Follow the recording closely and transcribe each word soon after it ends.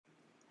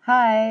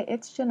Hi,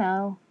 it's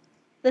Janelle.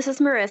 This is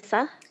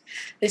Marissa.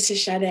 This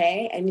is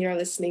Sade, and you're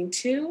listening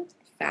to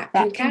Fat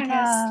Fat Pink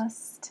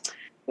Cast.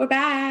 We're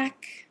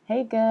back.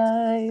 Hey,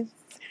 guys.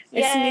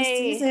 It's a new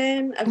Yay.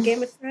 season of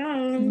Game of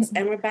Thrones,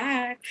 and we're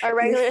back. Our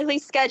regularly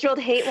scheduled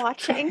hate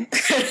watching.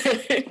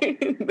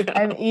 No.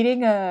 I'm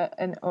eating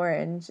an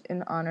orange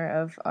in honor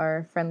of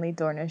our friendly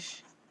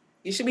Dornish.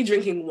 You should be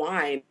drinking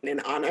wine in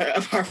honor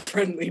of our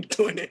friendly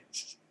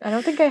Dornish. I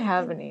don't think I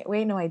have any.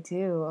 Wait, no, I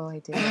do. Oh, I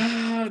do.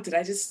 Oh, did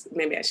I just...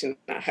 Maybe I should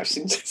not have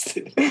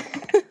suggested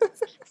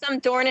that.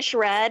 Some Dornish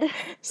red.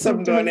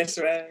 Some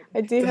Dornish red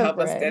I do to have help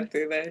us red. get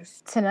through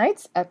this.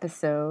 Tonight's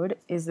episode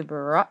is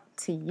brought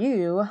to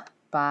you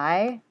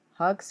by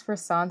Hugs for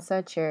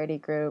Sansa charity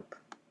group.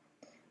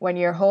 When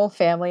your whole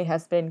family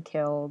has been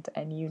killed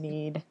and you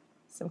need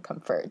some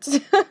comfort.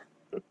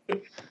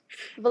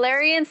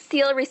 Valerian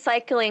Steel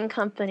Recycling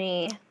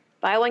Company.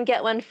 Buy one,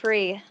 get one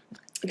free.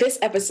 This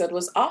episode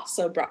was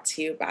also brought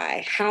to you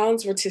by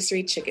Hound's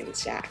Rotisserie Chicken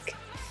Shack.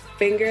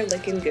 Finger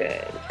licking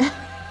good.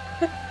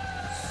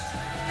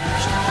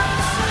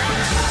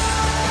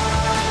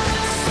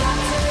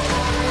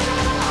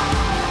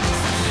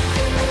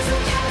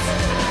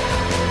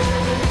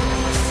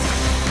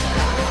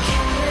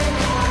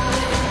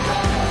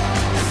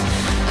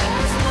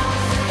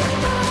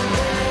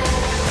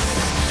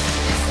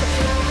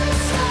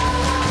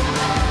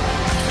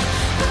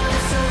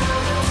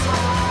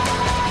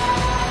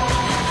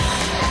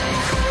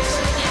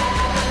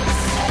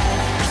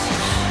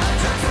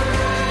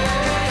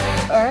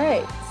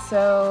 Alright,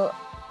 so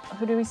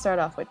who do we start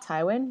off with?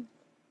 Tywin?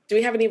 Do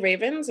we have any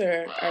ravens,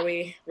 or are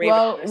we ravens?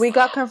 Well, we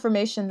got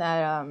confirmation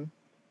that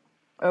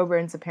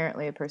Oberyn's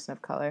apparently a person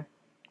of color.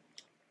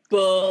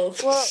 Bull.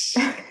 Well,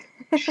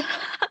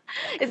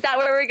 is that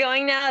where we're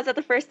going now? Is that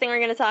the first thing we're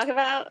going to talk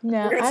about?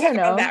 No, We're gonna I talk don't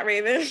about know. that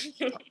raven.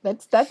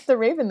 That's the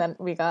raven that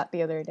we got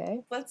the other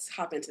day. Let's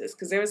hop into this,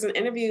 because there was an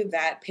interview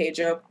that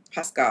Pedro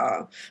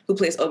Pascal, who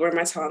plays Oberyn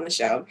Martell on the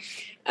show,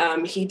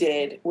 he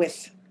did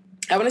with,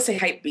 I want to say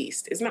Hype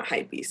Beast. It's not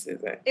Hype Beast,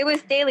 is it? It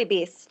was Daily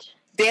Beast.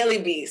 Daily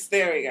Beast.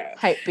 There we go.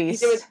 Hype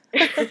beast.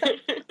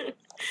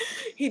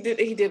 He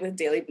did with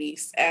Daily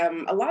Beast.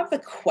 A lot of the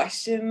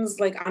questions,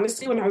 like,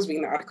 honestly, when I was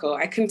reading the article,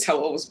 I couldn't tell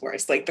what was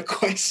worse, like the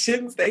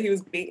questions that he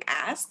was being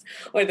asked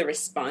or the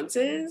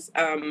responses.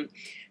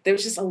 There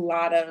was just a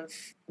lot of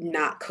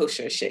not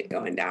kosher shit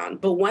going down.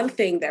 But one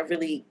thing that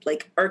really,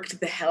 like, irked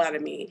the hell out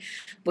of me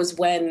was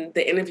when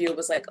the interviewer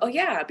was like, oh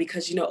yeah,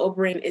 because, you know,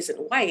 Oberyn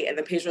isn't white. And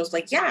then Pedro was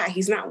like, yeah,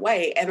 he's not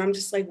white. And I'm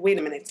just like, wait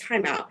a minute,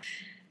 time out.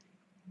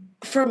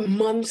 For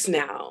months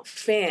now,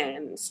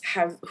 fans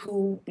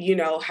who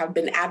have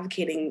been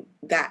advocating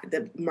that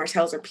the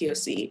Martells are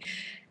POC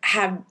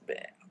have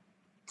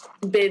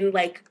been,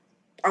 like,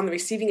 on the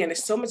receiving end of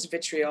so much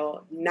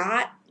vitriol,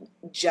 not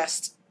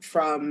just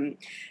from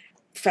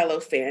fellow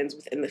fans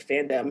within the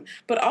fandom,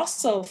 but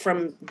also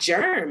from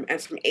Germ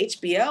and from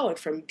HBO and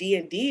from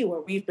D&D,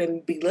 where we've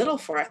been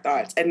belittled for our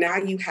thoughts. And now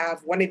you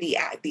have one of the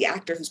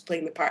actor who's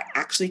playing the part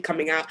actually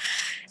coming out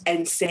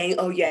and saying,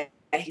 oh yeah,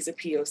 he's a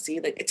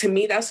POC. Like, to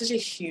me, that was such a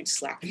huge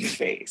slap in the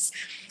face.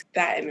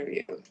 That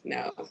interview,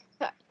 no.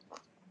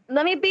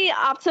 Let me be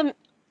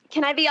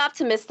Can I be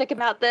optimistic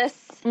about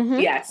this? Mm-hmm.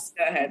 Yes,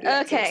 go ahead.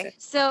 Okay,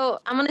 so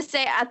I'm going to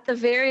say at the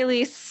very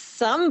least,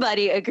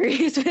 somebody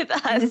agrees with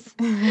us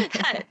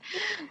that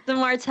the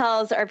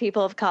Martells are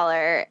people of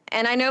color.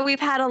 And I know we've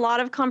had a lot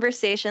of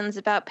conversations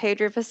about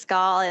Pedro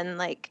Pascal, and,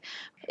 like,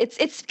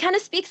 it's kind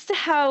of speaks to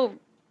how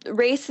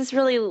race is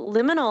really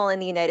liminal in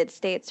the United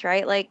States,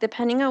 right? Like,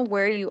 depending on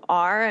where you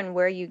are and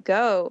where you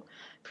go,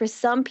 for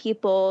some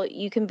people,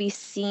 you can be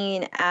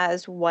seen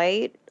as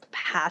white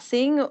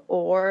passing,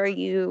 or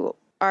you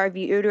are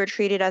viewed or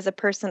treated as a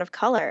person of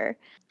color.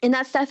 And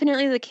that's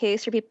definitely the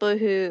case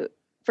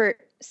for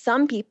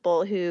some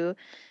people who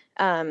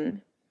are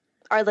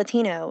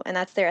Latino, and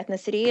that's their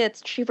ethnicity.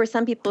 It's true for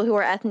some people who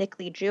are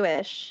ethnically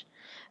Jewish.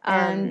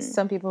 And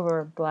some people who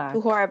are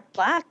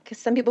black.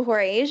 Some people who are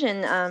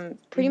Asian,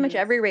 pretty much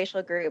every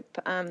racial group.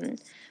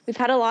 We've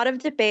had a lot of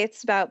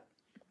debates about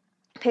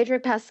Pedro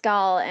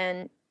Pascal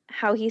and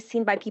how he's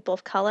seen by people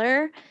of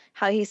color,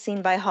 how he's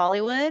seen by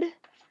Hollywood.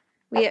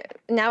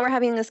 Now we're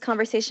having this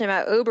conversation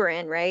about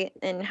Oberyn, right?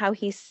 And how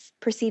he's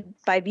perceived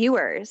by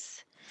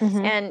viewers.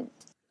 Mm-hmm. And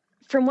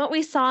from what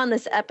we saw in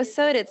this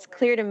episode, it's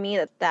clear to me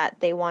that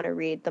they want to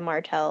read the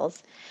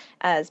Martells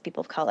as people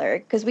of color,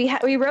 because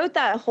we wrote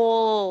that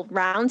whole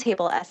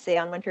roundtable essay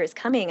on Winter is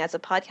Coming as a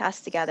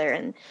podcast together,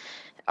 and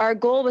our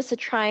goal was to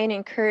try and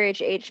encourage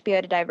HBO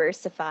to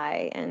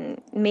diversify,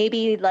 and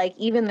maybe, like,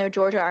 even though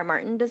George R. R.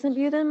 Martin doesn't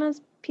view them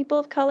as people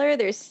of color,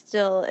 there's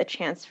still a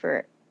chance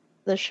for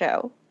the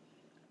show.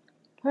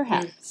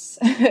 Perhaps.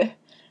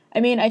 I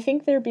mean, I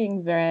think they're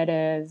being read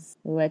as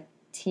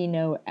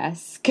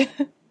Latino-esque,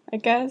 I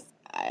guess.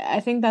 I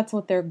think that's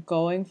what they're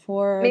going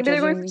for. Maybe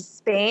they're going for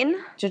Spain?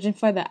 Judging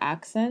by the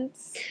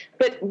accents.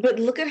 But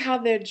look at how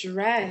they're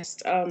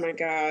dressed. Oh my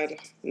God.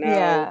 No.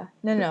 Yeah.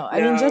 No.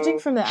 I mean, judging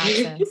from the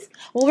accents.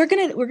 Well, we're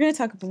gonna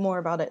talk more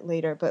about it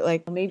later, but,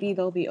 like, maybe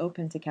they'll be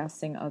open to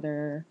casting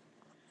other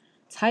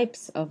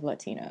types of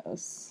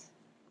Latinos,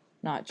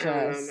 not just.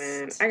 Oh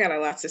man, I got a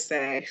lot to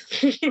say.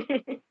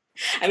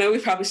 I know we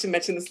probably should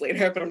mention this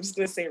later, but I'm just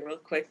gonna say real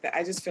quick that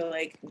I just feel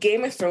like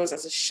Game of Thrones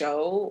as a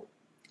show,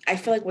 I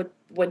feel like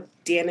what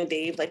Dan and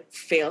Dave like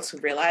fail to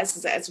realize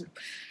is that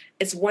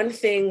it's one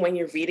thing when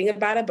you're reading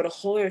about it, but a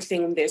whole other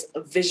thing when there's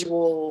a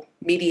visual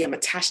medium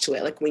attached to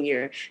it. Like when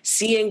you're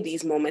seeing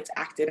these moments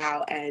acted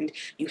out and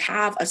you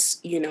have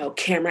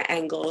camera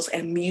angles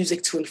and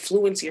music to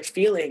influence your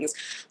feelings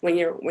when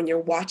you're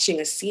watching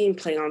a scene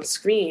play on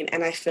screen.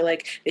 And I feel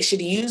like they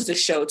should use the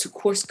show to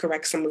course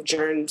correct some of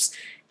Jern's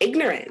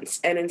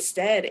ignorance, and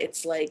instead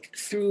it's like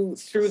through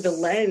the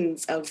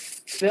lens of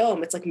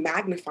film, it's like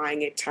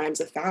magnifying it times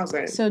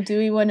 1,000. So do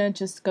we want to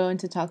just go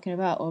into talking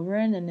about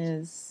Oberyn and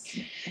his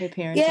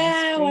appearance?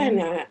 Yeah, why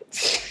not?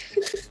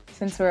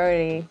 Since we're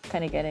already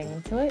kind of getting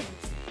into it.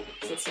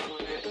 Since we're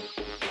on it.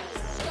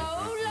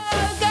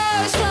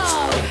 Go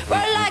slow,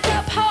 roll like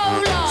a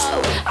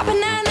polo, up and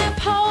down the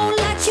pole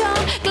like you're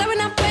glowing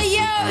up a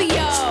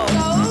yo-yo.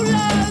 Go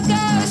low,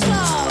 go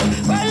slow,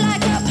 roll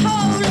like a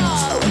polo,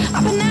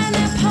 up and down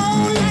the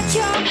pole like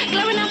you're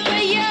glowing up a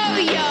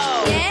yo-yo.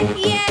 Yeah,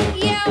 yeah,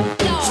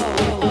 yo-yo.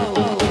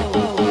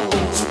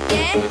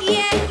 Yeah,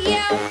 yeah,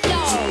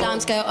 yo-yo.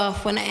 Alarms go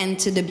off when I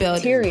enter the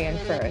building. Tyrion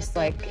first,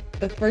 like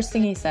the first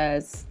thing he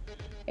says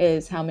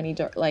is how many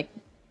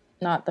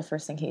not the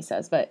first thing he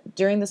says, but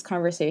during this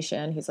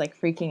conversation, he's like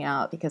freaking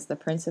out because the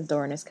Prince of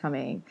Dorne is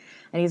coming,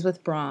 and he's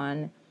with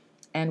Bronn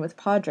and with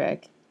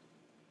Podrick,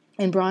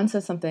 and Bronn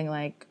says something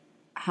like,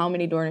 "How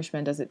many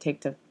Dornishmen does it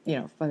take to,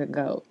 fuck a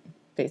goat?"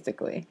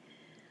 Basically,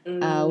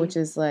 which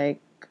is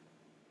like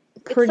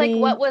pretty. It's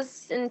like what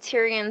was in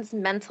Tyrion's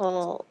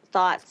mental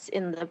thoughts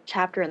in the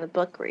chapter in the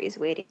book where he's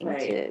waiting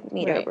to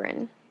meet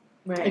Oberyn.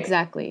 Right.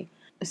 Exactly.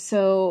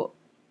 So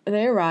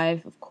they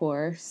arrive, of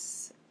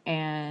course,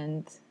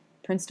 and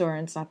Prince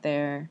Doran's not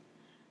there.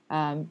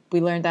 We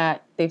learned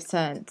that they've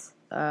sent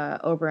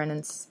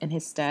Oberyn in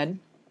his stead.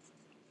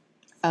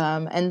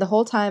 And the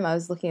whole time I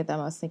was looking at them,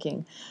 I was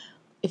thinking,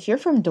 if you're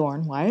from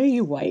Dorne, why are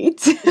you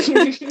white?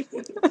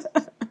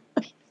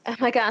 Oh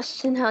my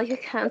gosh, Janelle, you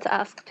can't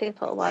ask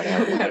people why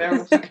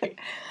they're white.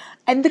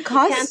 And the You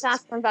can't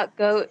ask them about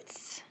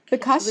goats. The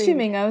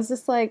costuming, I was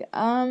just like,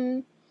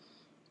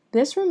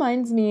 this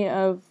reminds me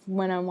of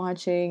when I'm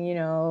watching,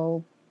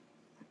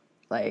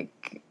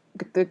 like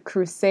the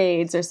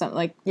Crusades or something,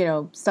 like,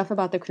 stuff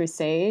about the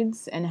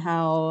Crusades and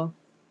how,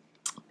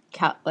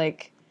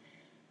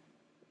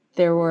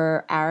 there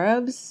were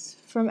Arabs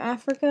from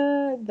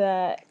Africa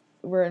that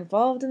were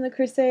involved in the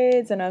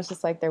Crusades, and I was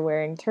just like, they're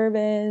wearing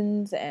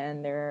turbans,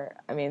 and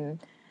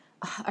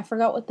I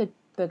forgot what the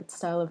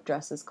style of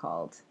dress is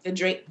called. The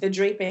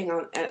draping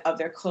of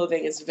their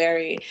clothing is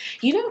very,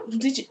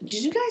 did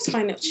you guys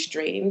find it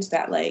strange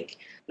that like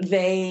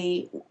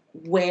they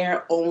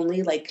wear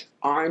only like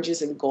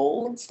oranges and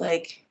golds?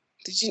 Like,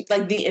 did you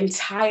like the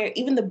entire,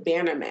 even the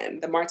bannermen,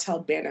 the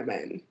Martell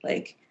bannermen,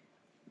 like,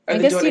 or I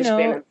the guess, Dornish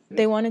bannermen?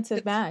 they wanted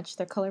to match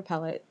their color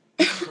palette.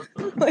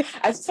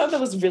 I just thought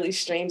that was really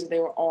strange that they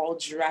were all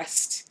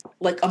dressed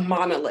like a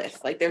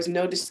monolith. Like there's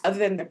no, other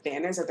than the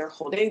banners that they're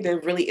holding, there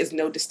really is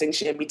no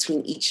distinction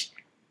between each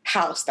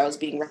house that was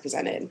being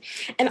represented.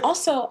 And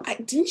also,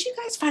 didn't you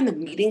guys find the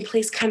meeting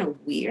place kind of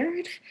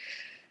weird?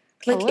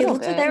 Like it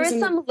looked like there was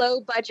some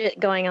low budget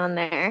going on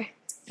there.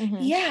 Mm-hmm.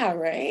 Yeah,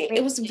 right.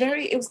 It was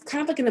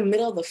kind of like in the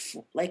middle of the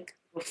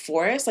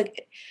forest.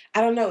 Like,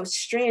 I don't know. It's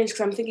strange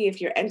because I'm thinking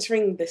if you're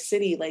entering the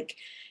city, like,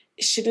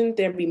 shouldn't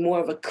there be more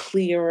of a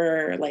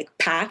clearer like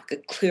path, a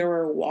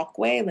clearer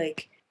walkway?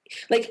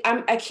 When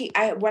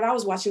I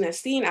was watching that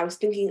scene, I was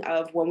thinking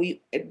of when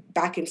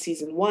back in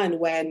season 1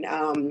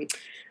 when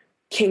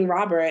King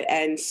Robert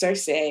and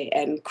Cersei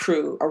and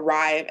crew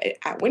arrive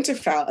at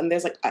Winterfell, and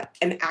there's like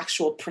an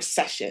actual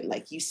procession.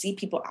 Like you see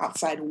people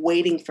outside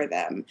waiting for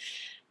them,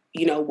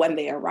 when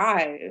they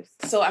arrive.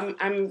 So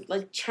I'm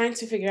like trying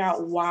to figure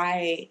out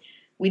why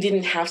we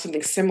didn't have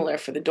something similar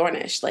for the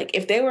Dornish. Like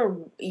if they were,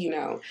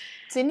 didn't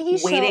he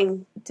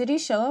waiting. Did he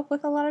show up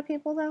with a lot of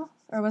people though,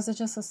 or was it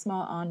just a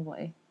small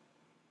envoy?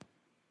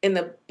 In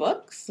the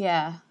books?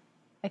 Yeah,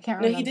 I can't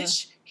remember. No, he did.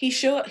 He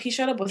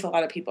showed up with a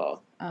lot of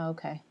people. Oh,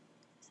 okay.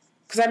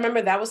 Because I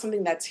remember that was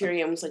something that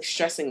Tyrion was like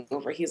stressing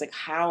over. He's like,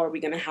 how are we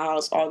going to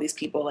house all these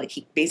people? Like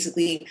he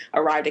basically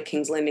arrived at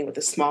King's Landing with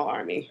a small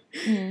army.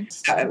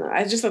 Mm-hmm. I don't know.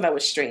 I just thought that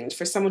was strange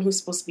for someone who's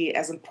supposed to be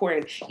as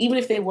important. Even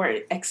if they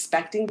weren't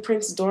expecting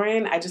Prince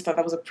Doran, I just thought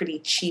that was a pretty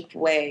cheap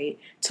way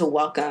to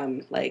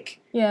welcome.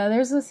 Yeah,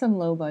 there's some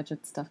low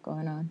budget stuff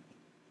going on.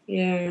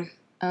 Yeah.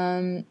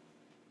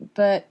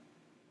 But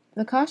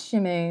the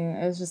costuming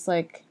is just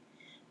like,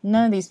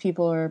 none of these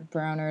people are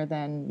browner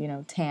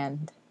than,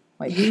 tanned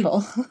white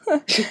people.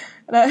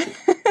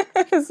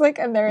 It's like,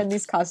 and they're in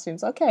these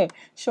costumes. Okay,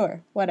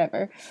 sure,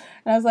 whatever.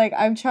 And I was like,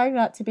 I'm trying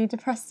not to be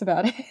depressed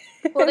about it.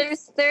 Well,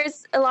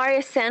 there's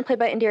Ilaria Sand played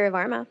by Indira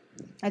Varma.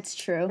 That's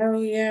true. Oh,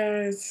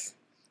 yes.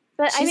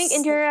 But I think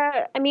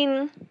Indira,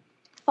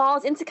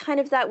 falls into kind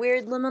of that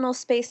weird liminal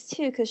space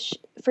too, because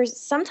for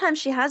sometimes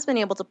she has been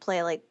able to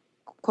play like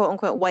quote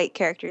unquote white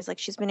characters. Like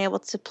she's been able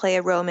to play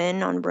a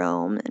Roman on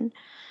Rome,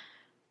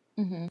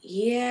 and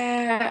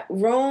Yeah,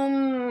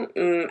 Rome.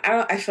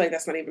 I feel like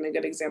that's not even a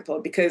good example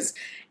because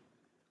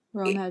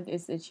Rome had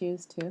its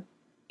issues too.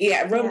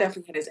 yeah, Rome Yeah.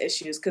 definitely had its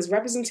issues because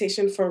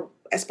representation for,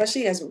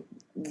 especially as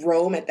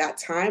Rome at that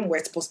time, where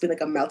it's supposed to be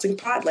like a melting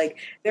pot, like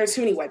there are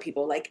too many white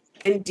people. Like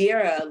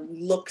Indira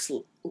looks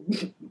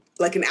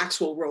like an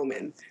actual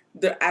Roman.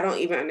 I don't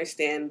even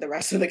understand the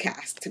rest of the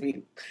cast, to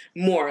be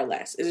more or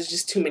less. There's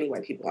just too many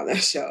white people on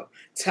that show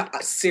to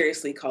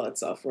seriously call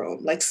itself Rome.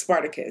 Like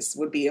Spartacus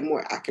would be a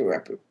more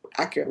accurate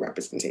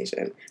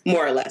representation,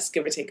 more or less,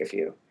 give or take a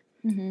few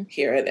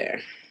here or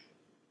there.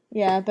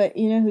 Yeah, but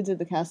you know who did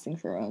the casting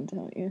for Rome,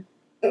 don't you?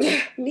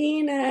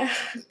 Nina,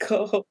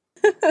 go.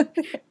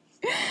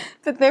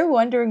 But they're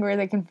wondering where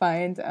they can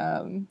find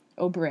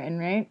Oberyn,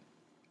 right?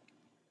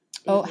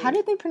 Oh, how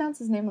did they pronounce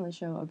his name on the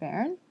show?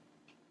 Oberyn?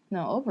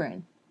 No,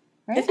 Oberyn.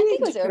 Right? I think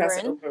it was you pronounce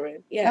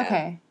Oberyn. Yeah.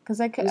 Okay, because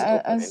I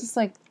Oberyn. was just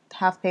like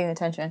half paying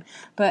attention.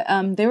 But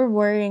they were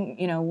worrying,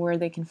 you know, where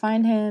they can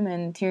find him,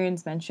 and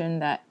Tyrion's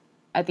mentioned that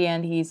at the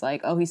end he's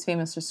like, oh, he's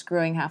famous for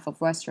screwing half of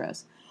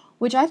Westeros,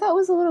 which I thought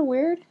was a little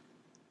weird.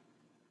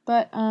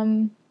 But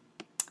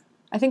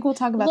I think we'll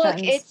talk about that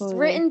in the it's spoiler.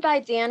 written by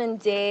Dan and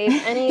Dave.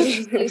 Any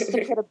excuse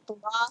to put a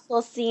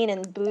brothel scene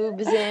and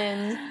boobs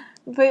in.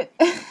 But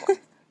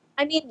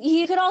I mean,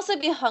 he could also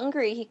be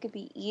hungry. He could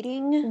be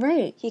eating.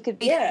 right. He could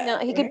be. Yeah, No,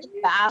 he could be in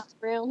the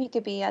bathroom. He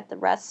could be at the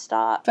rest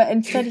stop. But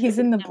instead he's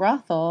in the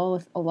brothel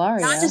with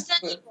Ilaria. Not just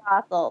any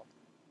brothel.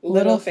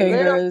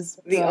 Littlefinger's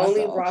the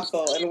only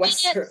brothel. brothel in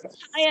Westeros.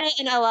 Taya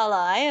and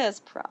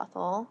Alalaya's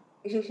brothel.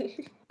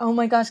 Oh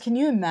my gosh, can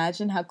you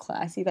imagine how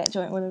classy that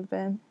joint would have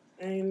been?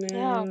 I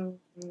know.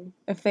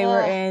 If they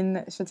were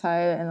in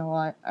Shataya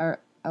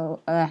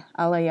and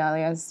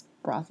Alayalia's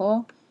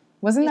brothel.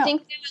 Wasn't You that...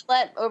 think they would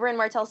let Oberyn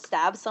Martell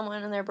stab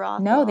someone in their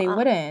brothel? No, they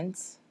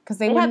wouldn't. Because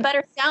they They'd have wouldn't...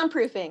 better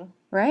soundproofing.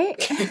 Right?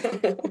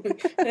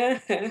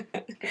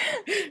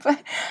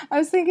 But I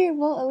was thinking,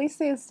 well, at least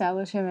they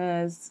establish him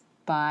as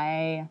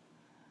bi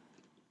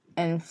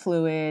and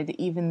fluid,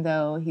 even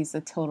though he's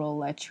a total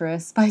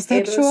lecherous It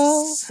bisexual.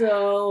 was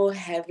so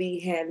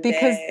heavy-handed.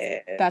 Because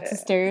that's a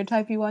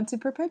stereotype you want to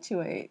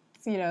perpetuate,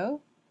 you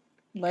know?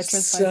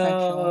 Lecherous so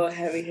bisexual.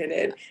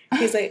 heavy-handed.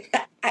 He's like,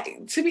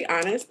 to be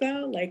honest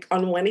though, like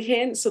on one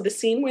hand, so the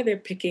scene where they're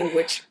picking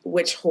which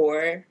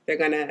whore they're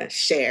gonna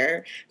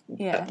share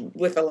Yeah.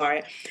 with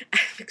Alaria,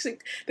 actually,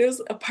 there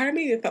was a part of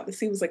me that thought the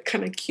scene was like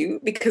kind of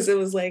cute because it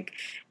was like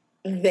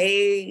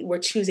they were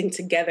choosing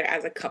together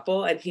as a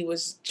couple, and he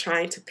was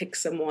trying to pick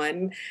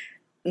someone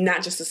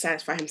not just to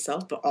satisfy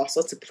himself, but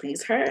also to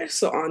please her.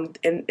 So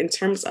in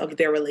terms of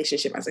their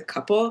relationship as a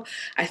couple,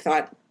 I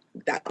thought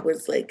that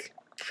was like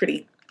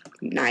pretty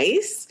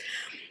nice.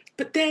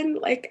 But then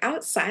like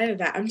outside of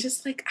that, I'm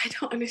just like, I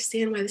don't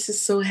understand why this is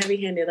so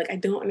heavy-handed. Like I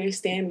don't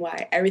understand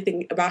why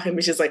everything about him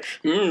is just like,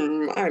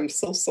 I'm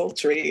so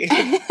sultry.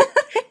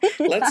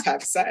 Let's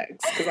have sex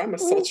because I'm a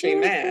sultry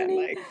man.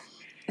 Like,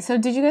 so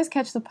did you guys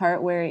catch the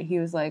part where he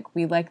was like,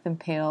 we like them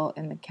pale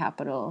in the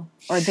capital,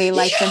 or they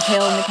like them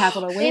pale in the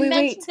capital? They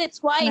mentioned it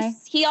twice. Can I-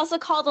 He also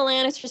called the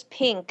Lannisters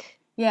pink.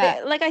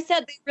 Yeah. Like I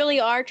said, they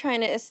really are trying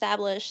to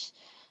establish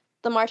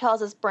the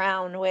Martells as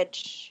brown,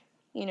 which,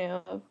 you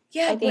know,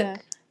 yeah, I think... Yeah.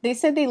 They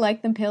said they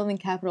like them pale in the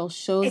capital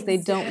shows they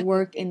don't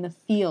work in the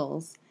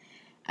fields.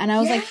 And I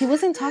was like, he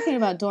wasn't talking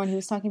about Dorne, he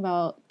was talking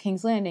about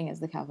King's Landing as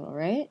the capital,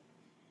 right?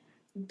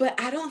 but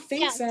I don't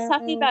think so. he's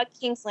talking about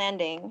King's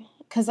Landing.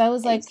 Because I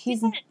was like,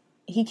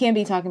 he can't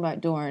be talking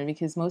about Dorne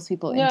because most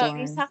people in Dorne...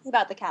 he's talking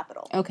about the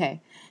capital.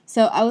 Okay.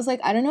 So I was like,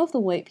 I don't know if the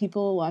white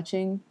people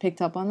watching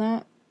picked up on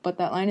that, but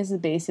that line is the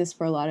basis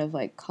for a lot of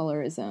like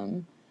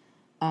colorism,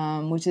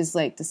 which is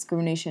like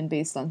discrimination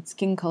based on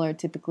skin color,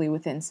 typically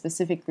within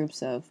specific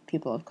groups of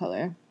people of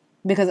color,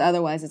 because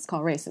otherwise it's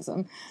called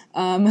racism.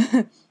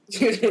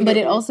 But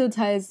it also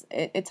ties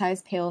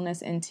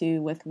paleness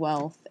into with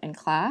wealth and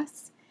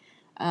class,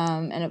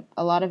 and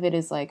a lot of it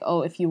is like,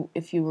 oh, if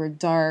you were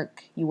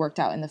dark, you worked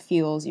out in the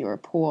fields, you were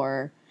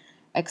poor,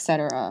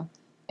 etc.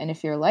 And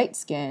if you're light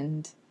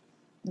skinned,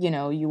 you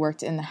know, you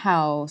worked in the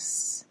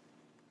house,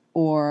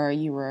 or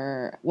you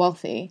were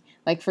wealthy.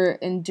 Like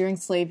during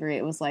slavery,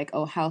 it was like,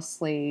 oh, house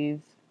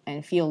slave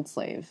and field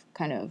slave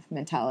kind of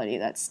mentality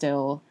that's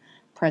still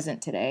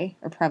present today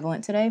or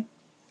prevalent today.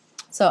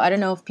 So I don't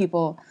know if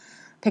people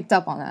picked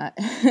up on that,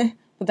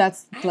 but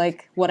that's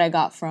like what I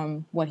got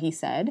from what he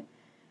said.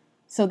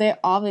 So they're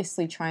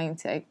obviously trying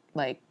to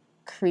like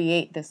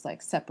create this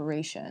like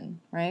separation,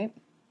 right?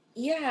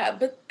 Yeah,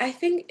 but I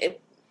think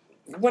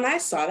when I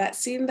saw that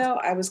scene, though,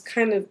 I was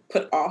kind of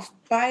put off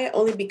by it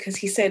only because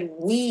he said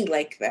we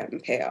like them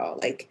pale.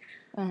 Like,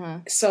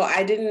 so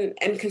I didn't,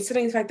 and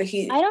considering the fact that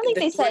I don't think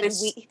they said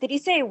we. Did he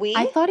say we?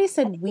 I thought he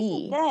said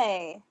we.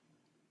 They.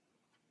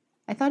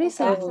 I thought he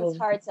said... It's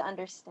hard to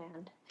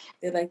understand.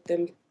 They like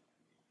them.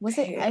 Was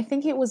it? I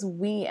think it was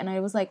we, and I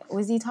was like,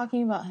 was he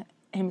talking about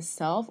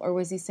himself, or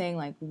was he saying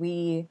like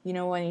we? You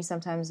know, when you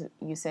sometimes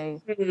you say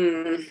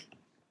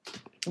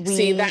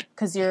See that.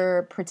 because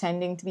you're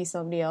pretending to be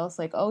somebody else.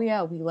 Like, oh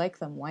yeah, we like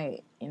them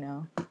white, you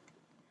know.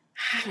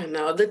 I don't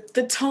know.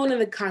 The tone and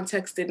the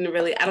context didn't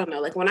really, I don't know.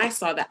 Like when I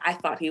saw that, I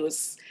thought he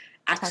was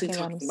actually Talking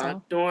about talking himself.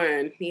 about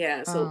Dorn.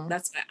 Yeah, so Oh.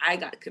 that's why I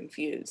got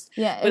confused.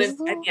 Yeah, But if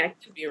I mean, I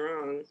could be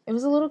wrong. it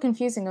was a little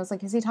confusing. I was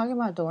like, is he talking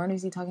about Dorne or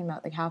is he talking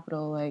about the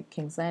capital, like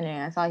King's Landing?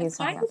 I thought he was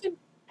talking about...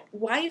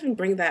 Why even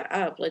bring that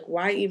up? Like,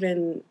 why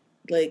even,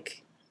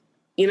 like,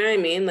 you know what I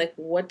mean? Like,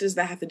 what does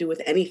that have to do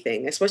with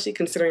anything? Especially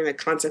considering the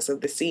context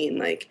of the scene.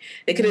 Like,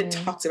 they could have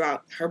talked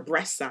about her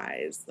breast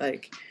size.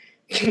 Like,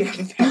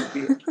 that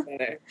would be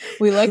better.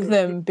 We like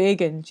them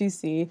big and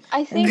juicy.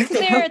 I think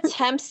their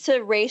attempts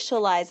to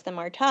racialize the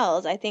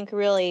Martells, I think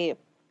really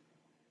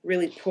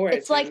poor.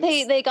 It's like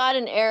they got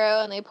an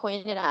arrow and they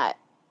pointed it at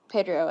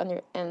Pedro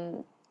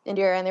and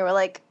Indira and they were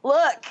like,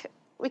 look,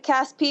 we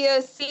cast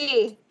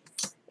POC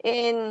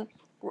and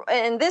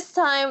this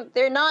time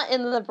they're not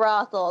in the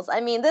brothels.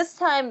 I mean, this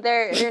time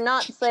they're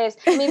not slaves.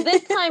 I mean,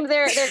 this time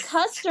they're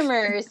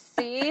customers,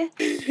 see? So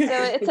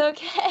it's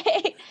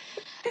okay.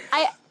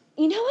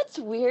 You know what's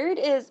weird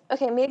is,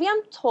 okay, maybe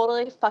I'm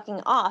totally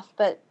fucking off,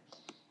 but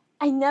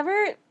I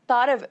never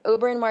thought of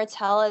Oberyn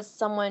Martell as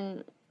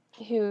someone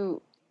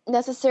who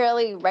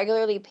necessarily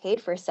regularly paid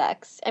for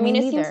sex. I mean,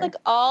 it seems like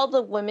all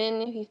the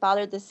women he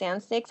fathered the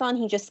sand snakes on,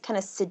 he just kind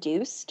of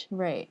seduced.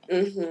 Right.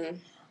 Mm-hmm.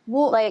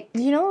 Well, like,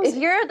 you know, if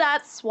you're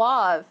that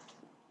suave,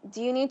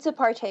 do you need to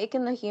partake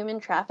in the human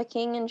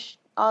trafficking and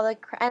all the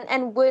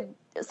and would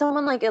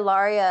someone like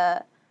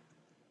Ilaria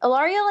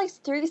likes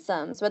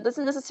threesomes, but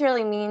doesn't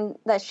necessarily mean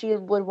that she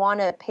would want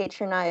to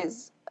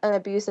patronize an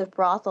abusive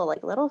brothel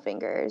like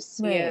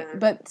Littlefinger's. Right. Yeah.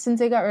 But since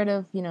they got rid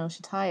of, you know,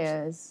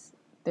 Shataya's,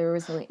 there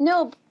was really...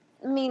 No,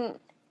 I mean,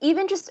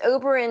 even just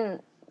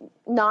Oberyn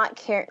not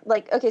care.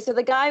 Like, okay, so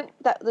the guy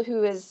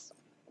who is,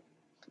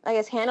 I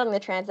guess, handling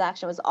the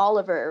transaction was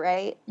Oliver,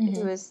 right? Mm-hmm.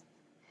 Who was,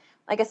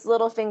 I guess,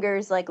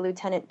 Littlefinger's, like,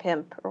 lieutenant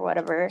pimp or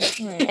whatever.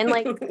 Right. And,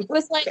 like, it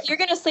was like, you're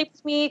going to sleep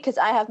with me because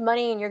I have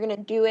money and you're going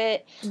to do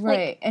it.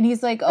 Right. Like, and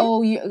he's like,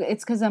 oh,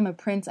 it's because I'm a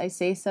prince, I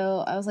say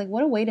so. I was like,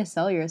 what a way to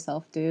sell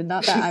yourself, dude.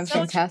 Not that I'm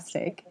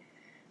fantastic,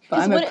 but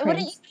I'm a prince.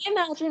 Wouldn't you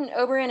imagine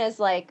Oberyn as,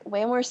 like,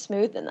 way more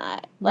smooth than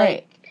that?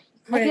 Like,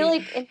 Right. I feel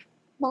like in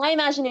my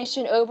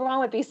imagination, Oberyn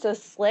would be so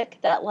slick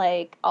that,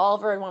 like,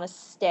 Oliver would want to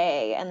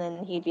stay, and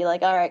then he'd be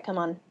like, all right, come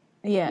on.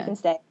 You can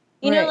stay.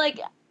 You know, like,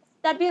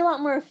 that'd be a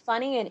lot more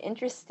funny and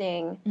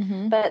interesting.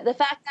 Mm-hmm. But the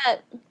fact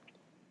that,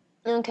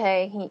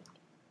 okay,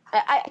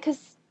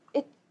 because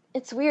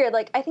it's weird.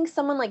 Like, I think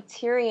someone like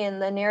Tyrion,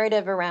 the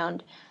narrative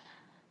around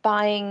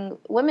buying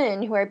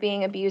women who are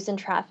being abused and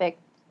trafficked,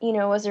 you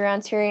know, was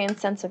around Tyrion's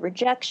sense of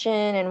rejection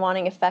and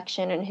wanting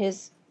affection and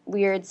his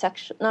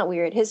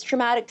his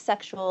traumatic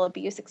sexual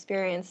abuse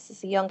experience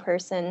as a young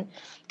person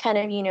kind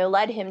of, you know,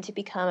 led him to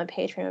become a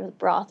patron of the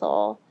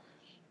brothel.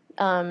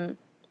 But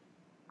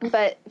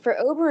for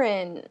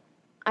Oberyn,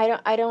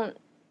 I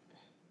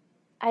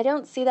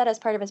don't see that as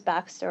part of his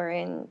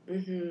backstory. And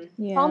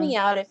call me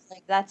out if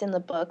like that's in the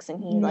books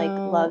and he like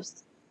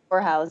loves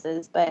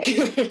whorehouses, but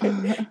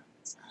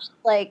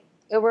like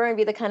Oberyn would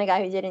be the kind of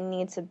guy who didn't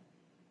need to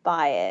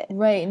buy it.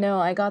 Right. No,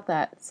 I got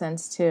that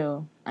sense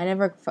too. I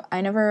never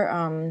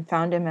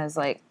found him as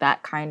like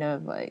that kind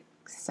of like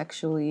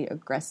sexually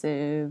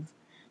aggressive,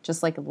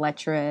 just like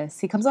lecherous.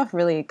 He comes off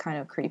really kind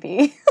of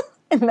creepy.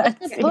 In that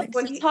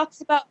When he talks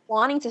about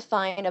wanting to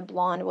find a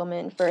blonde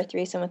woman for a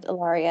threesome with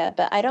Ilaria,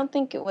 but I don't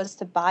think it was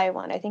to buy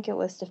one. I think it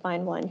was to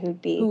find one who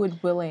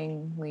would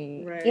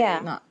willingly,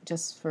 yeah, not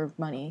just for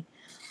money.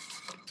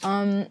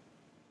 Well,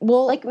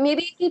 like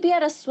maybe he'd be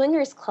at a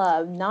swingers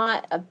club,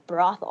 not a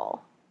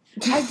brothel.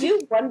 I do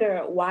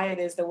wonder why it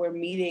is that we're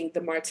meeting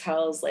the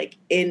Martells like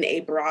in a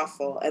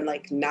brothel and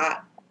like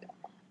not.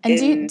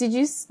 And did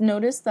you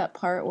notice that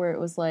part where it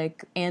was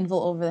like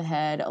anvil over the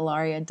head,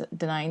 Ilaria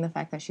denying the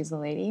fact that she's a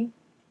lady?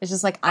 It's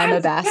just like, I'm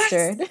a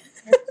bastard.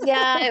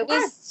 Yeah, it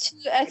was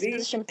too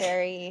exposition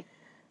fairy.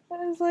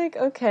 I was like,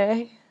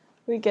 okay,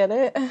 we get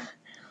it.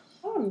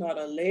 I'm not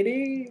a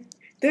lady.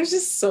 There's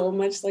just so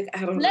much like, I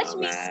don't know. Let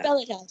me spell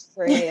it out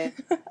for you.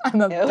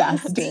 I'm a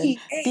bastard.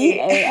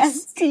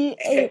 B-A-S-T-A-R-D.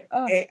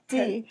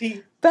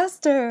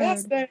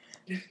 Bastard.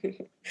 You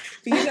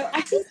know,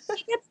 I think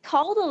she gets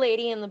called a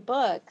lady in the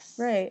books.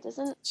 Right.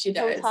 Doesn't she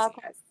does? Talk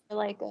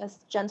like a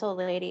gentle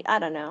lady. I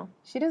don't know.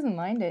 She doesn't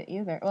mind it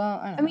either. Well,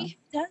 I don't know. I mean,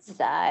 who does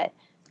that?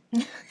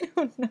 I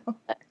don't know.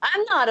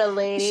 I'm not a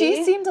lady.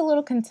 She seemed a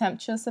little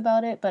contemptuous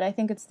about it, but I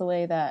think it's the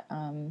way that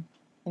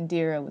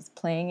Indira was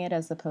playing it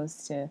as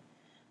opposed to...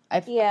 I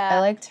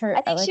liked her...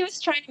 I think she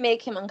was trying to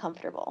make him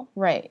uncomfortable.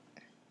 Right.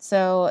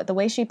 So the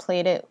way she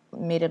played it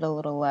made it a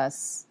little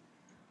less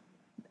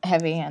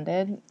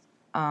heavy-handed.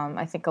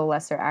 I think a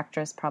lesser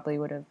actress probably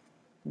would have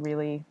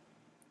really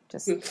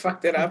just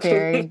fucked it up,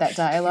 buried that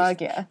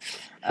dialogue. Yeah,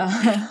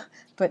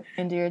 but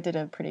Indira did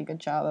a pretty good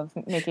job of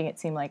making it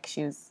seem like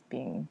she was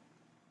being,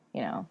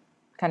 you know,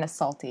 kind of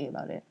salty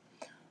about it.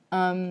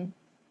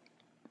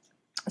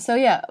 So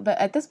yeah, but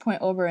at this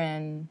point,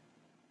 Oberyn,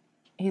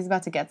 he's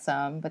about to get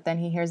some, but then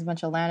he hears a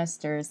bunch of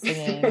Lannisters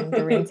singing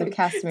The Reigns of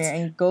Castamere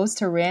and goes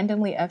to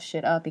randomly F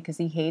shit up because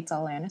he hates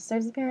all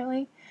Lannisters,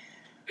 apparently.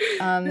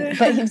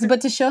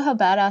 But to show how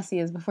badass he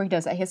is before he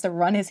does that, he has to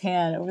run his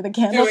hand over the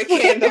candle.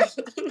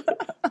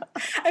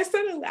 I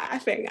started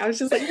laughing. I was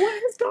just like,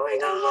 what is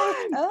going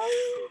on?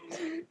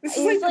 This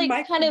is He's like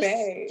like Michael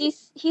Bay.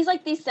 he's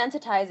like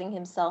desensitizing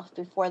himself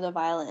before the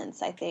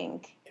violence, I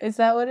think. Is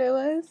that what it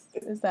was?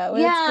 Is that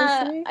what it's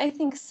supposed to be? I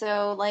think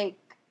so. Like,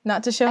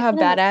 Not to show how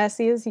badass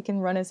he is, he can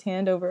run his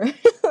hand over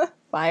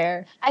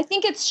fire. I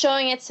think it's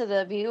showing it to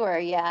the viewer.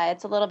 Yeah,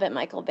 it's a little bit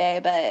Michael Bay,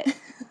 but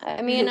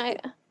I mean,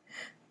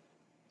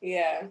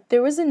 Yeah.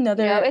 There was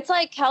another... it's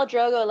like Khal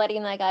Drogo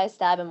letting that guy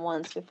stab him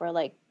once before,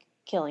 like,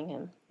 killing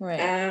him. Right.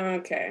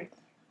 Okay.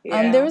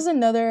 Yeah. There was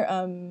another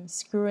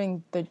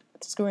screwing a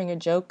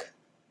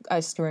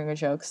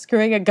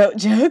goat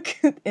joke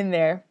in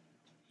there.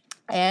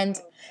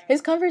 And his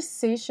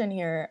conversation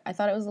here, I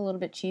thought it was a little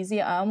bit cheesy.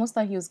 I almost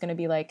thought he was going to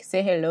be like,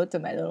 say hello to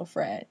my little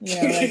friend.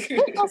 You know, like,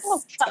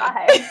 Oh,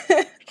 God.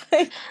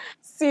 like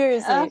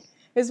seriously. It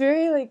was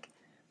very, like,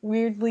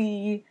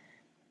 weirdly,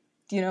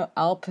 you know,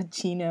 Al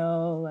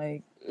Pacino,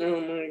 like...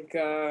 Oh, my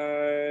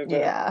God.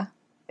 Yeah.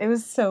 It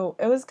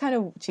was kind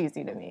of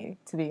cheesy to me,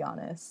 to be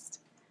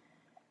honest.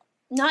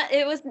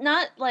 It was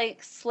not,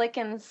 like, slick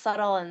and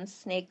subtle and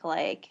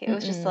snake-like. It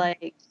was just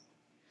like,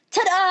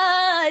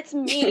 ta-da! It's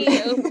me,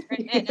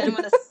 Oberyn, I'm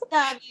gonna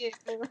stab you.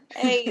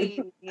 Hey.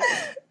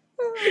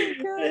 Oh my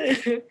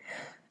God.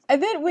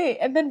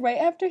 And then right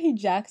after he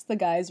jacks the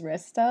guy's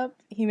wrist up,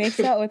 he makes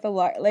out with a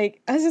lot.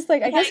 Like, I was just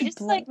like, I guess he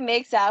just, like,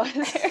 makes out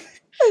with her.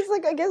 I was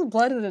like, I guess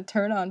blood is a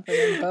turn on for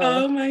them both.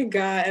 Oh my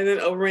God. And then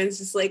Oberyn's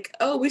just like,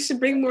 oh, we should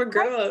bring more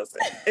girls.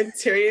 And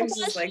Tyrion's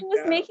just like, she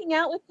was making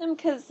out with him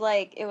because,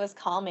 like, it was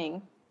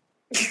calming.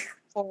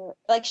 Or,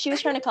 like, she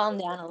was trying to calm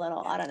down a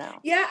little. I don't know.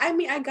 Yeah, I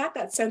mean, I got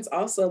that sense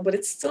also, but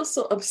it's still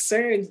so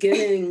absurd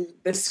given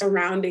the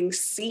surrounding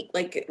seat,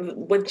 like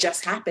what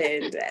just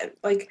happened. And,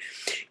 like,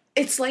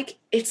 it's like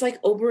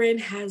Oberyn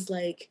has,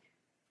 like,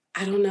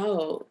 I don't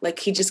know, like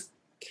he just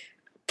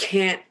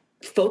can't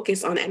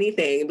focus on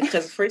anything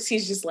because first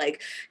he's just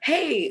like,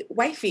 hey,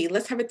 wifey,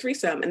 let's have a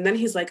threesome. And then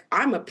he's like,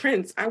 I'm a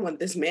prince. I want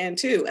this man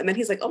too. And then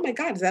he's like, oh my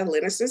God, is that a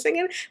Lannister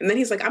singing? And then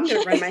he's like, I'm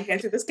going to run my hand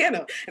through this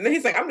candle. And then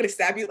he's like, I'm going to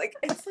stab you. Like,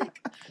 it's like,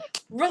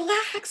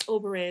 relax,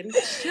 Oberyn.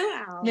 Chill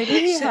out. Maybe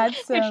he had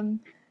some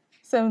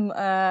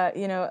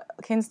you know,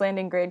 King's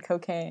Landing grade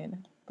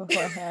cocaine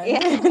beforehand.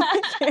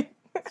 Yeah.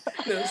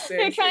 No, seriously.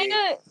 They're trying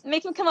to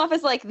make him come off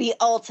as, like, the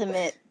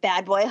ultimate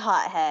bad boy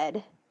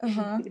hothead.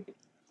 Uh-huh.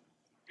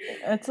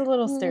 It's a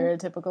little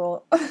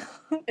stereotypical.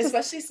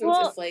 Especially since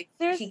it's like,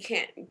 he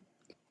can't...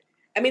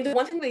 I mean, the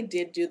one thing they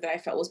did do that I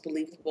felt was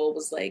believable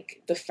was,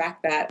 like, the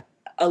fact that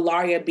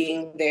Ellaria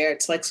being there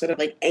to, like, sort of,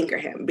 like, anchor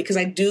him. Because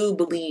I do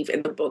believe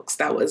in the books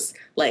that was,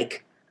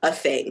 like, a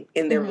thing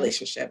in their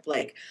relationship.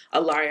 Like,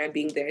 Ellaria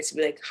being there to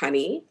be like,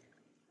 honey,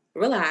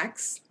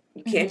 relax.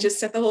 You can't just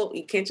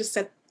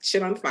set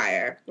shit on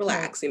fire.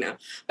 Relax, you know.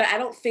 But I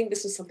don't think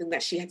this was something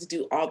that she had to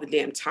do all the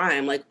damn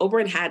time. Like,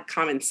 Oberyn had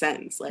common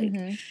sense. Like,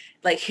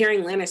 like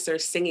hearing Lannister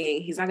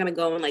singing, he's not gonna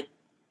go and like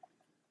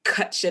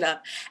cut shit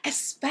up.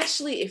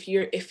 Especially if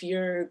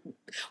you're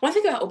one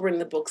thing about Oberyn in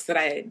the books that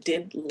I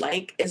did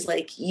like is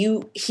like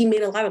he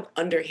made a lot of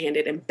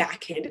underhanded and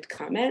backhanded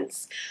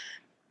comments.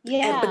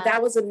 Yeah. But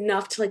that was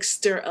enough to like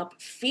stir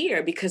up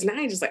fear because now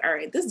you're just like, all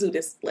right, this dude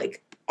is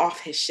like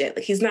off his shit.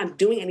 Like he's not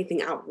doing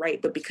anything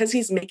outright, but because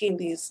he's making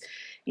these,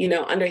 you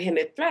know,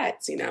 underhanded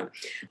threats, you know,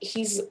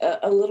 he's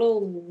a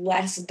little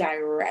less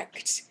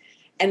direct.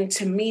 And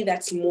to me,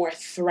 that's more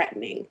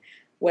threatening.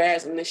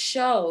 Whereas in the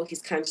show,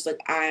 he's kind of just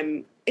like,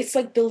 it's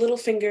like the little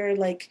finger,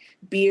 like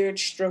beard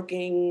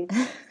stroking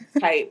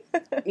type,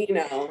 you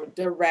know,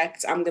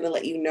 direct, I'm going to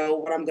let you know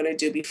what I'm going to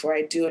do before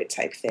I do it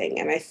type thing.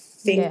 And I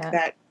think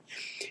that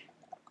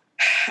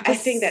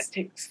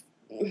takes,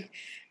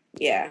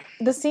 yeah.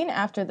 The scene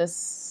after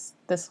this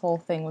whole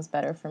thing was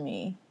better for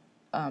me,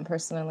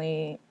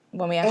 personally,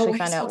 when we actually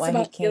found out why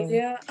he came.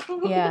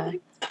 Yeah.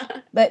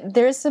 But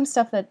there's some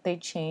stuff that they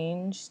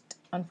changed,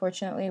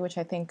 unfortunately, which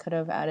I think could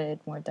have added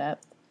more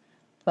depth.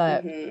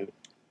 But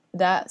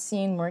that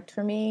scene worked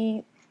for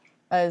me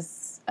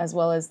as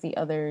well as the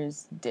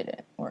others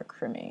didn't work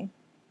for me.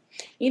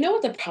 You know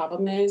what the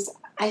problem is?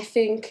 I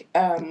think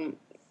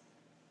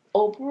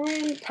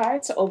Oberyn, prior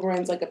to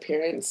Oberyn's like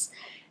appearance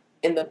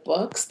in the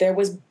books, there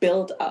was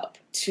build up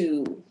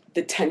to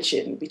the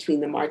tension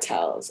between the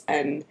Martells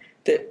and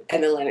the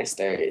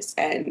Lannisters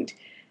and,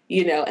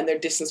 you know, and their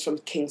distance from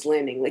King's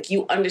Landing. Like,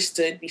 you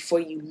understood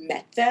before you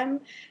met them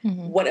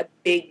what a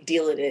big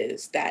deal it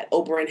is that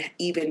Oberyn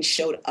even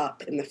showed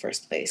up in the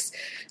first place.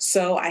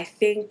 So I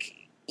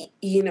think,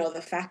 you know,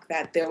 the fact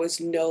that there was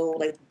no,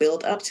 like,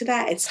 build up to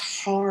that,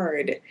 it's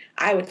hard.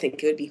 I would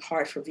think it would be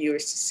hard for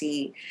viewers to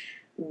see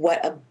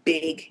what a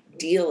big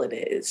deal it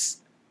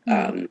is.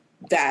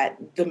 that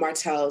the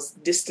Martells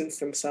distanced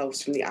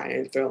themselves from the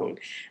Iron Throne,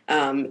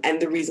 and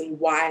the reason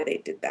why they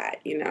did that.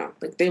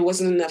 Like there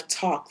wasn't enough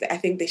talk. I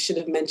think they should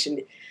have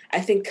mentioned.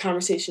 I think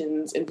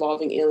conversations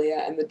involving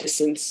Ilya and the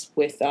distance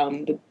with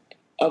the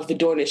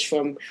Dornish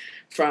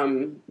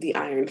from the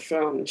Iron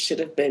Throne should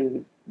have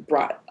been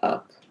brought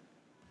up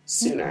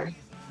sooner.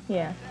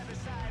 Yeah,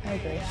 I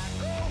agree.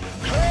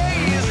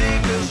 Crazy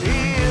 'cause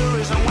here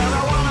isn't where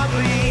I wanna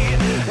be,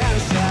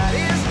 and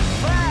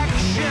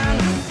satisfaction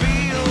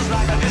feels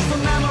like a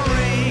distant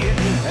memory,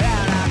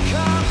 and I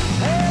can't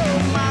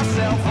help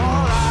myself.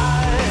 All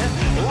I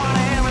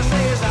wanna ever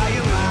say is, are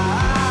you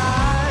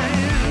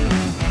mine?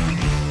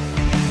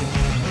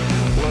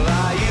 Well,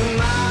 are you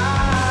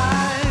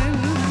mine?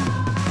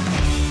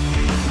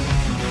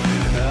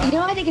 You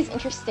know what I think is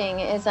interesting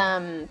is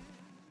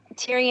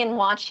Tyrion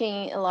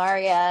watching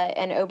Ilaria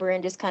and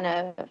Oberyn just kind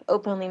of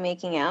openly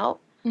making out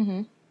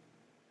Mm-hmm.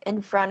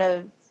 in front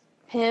of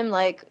him,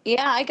 like,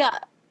 yeah, I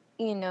got,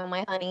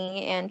 my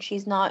honey, and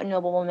she's not a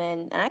noble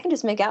woman, and I can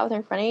just make out with her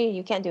in front of you.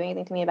 You can't do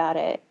anything to me about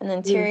it. And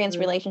then Tyrion's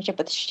relationship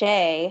with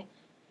Shay,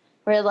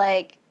 where,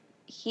 like,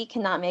 he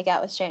cannot make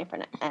out with Shay in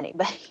front of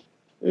anybody.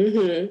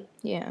 Mm-hmm.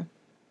 Yeah.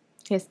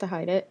 He has to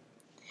hide it.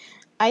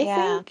 I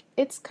think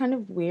it's kind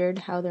of weird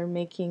how they're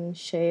making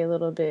Shay a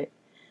little bit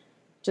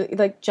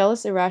like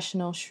jealous,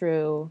 irrational,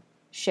 shrew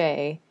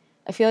Shay.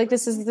 I feel like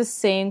this is the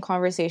same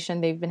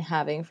conversation they've been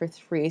having for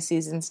 3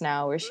 seasons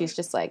now, where she's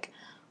just like,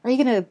 are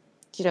you gonna,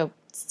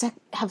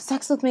 have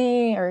sex with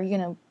me? Or are you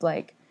gonna,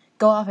 like,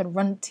 go off and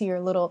run to your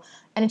little...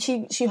 And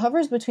she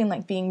hovers between,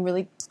 like, being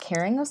really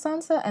caring of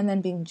Sansa and then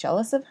being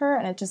jealous of her,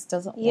 and it just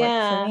doesn't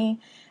work for me.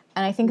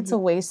 And I think it's a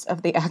waste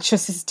of the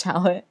actress's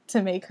talent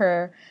to make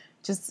her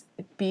just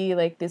be,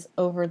 like, this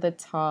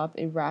over-the-top,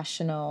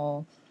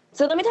 irrational...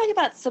 So let me talk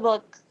about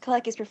Sybil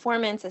Kalecki's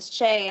performance as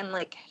Shay and,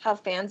 like, how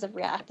fans have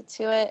reacted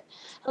to it.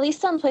 At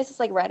least on places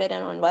like Reddit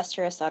and on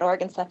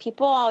Westeros.org and stuff,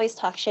 people always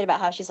talk shit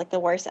about how she's, like, the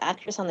worst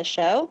actress on the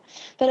show.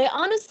 But I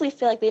honestly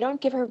feel like they don't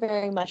give her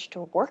very much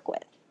to work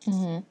with.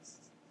 Mm-hmm.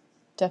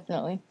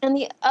 Definitely. And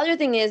the other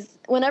thing is,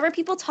 whenever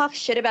people talk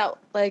shit about,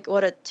 like,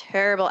 what a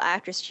terrible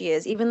actress she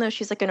is, even though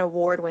she's, like, an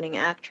award-winning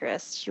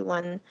actress, she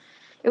won...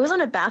 It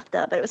wasn't a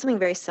BAFTA, but it was something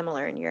very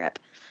similar in Europe.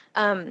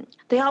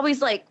 They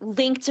always, like,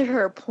 link to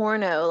her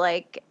porno,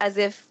 like, as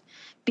if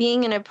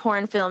being in a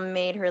porn film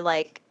made her,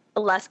 like, a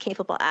less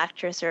capable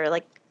actress or,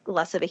 like,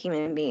 less of a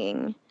human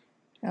being.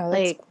 Oh,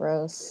 that's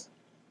gross.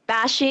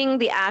 Bashing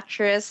the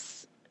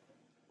actress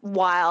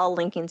while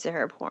linking to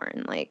her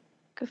porn. Like,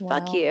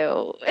 fuck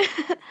you.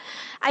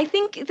 I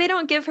think they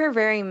don't give her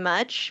very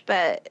much,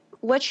 but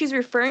what she's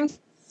referring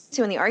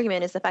to in the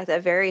argument is the fact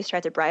that Varys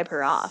tried to bribe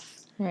her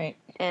off. Right.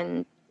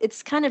 And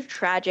it's kind of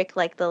tragic,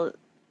 like, the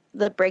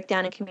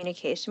breakdown in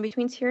communication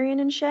between Tyrion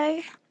and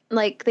Shay.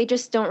 Like, they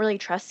just don't really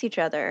trust each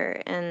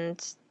other.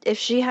 And if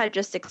she had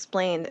just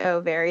explained,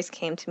 oh, Varys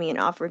came to me and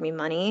offered me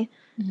money,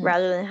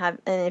 rather than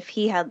and if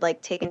he had,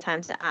 like, taken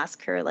time to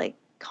ask her, like,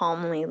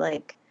 calmly,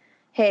 like,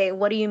 hey,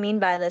 what do you mean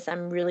by this?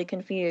 I'm really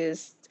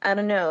confused. I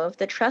don't know. If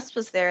the trust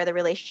was there, the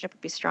relationship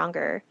would be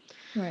stronger.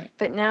 Right.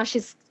 But now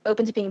she's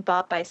open to being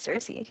bought by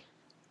Cersei.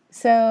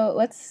 So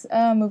let's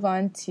move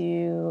on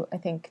to, I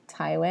think,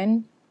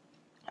 Tywin.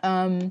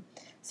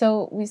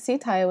 So we see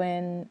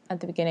Tywin at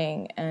the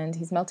beginning, and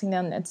he's melting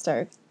down Ned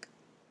Stark,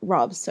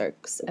 Robb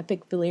Stark's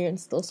epic Valyrian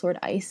steel sword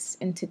ice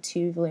into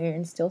 2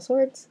 Valyrian steel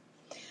swords.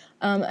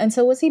 And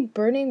so was he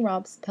burning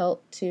Robb's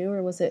pelt too,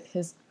 or was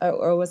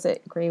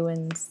it Grey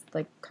Wind's,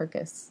 like,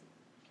 carcass?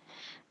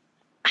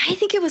 I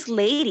think it was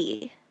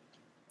Lady.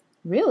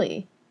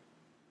 Really?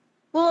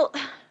 Well,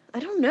 I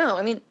don't know.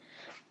 I mean,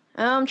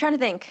 I'm trying to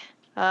think.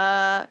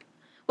 Well,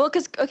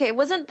 because, okay,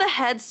 wasn't the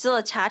head still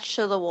attached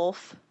to the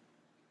wolf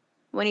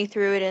when he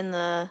threw it in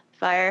the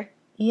fire?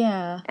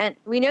 Yeah. And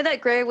we know that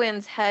Grey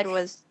Wind's head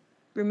was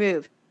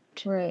removed.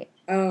 Right.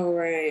 Oh,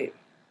 right.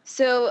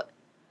 So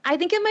I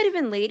think it might have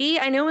been Lady.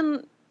 I know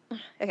in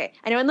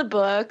the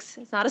books,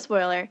 it's not a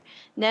spoiler,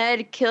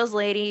 Ned kills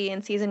Lady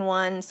in season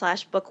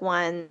 1/book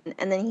 1,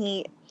 and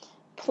then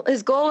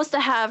his goal was to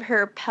have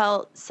her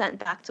pelt sent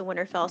back to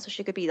Winterfell so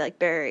she could be, like,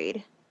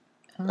 buried.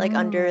 Like,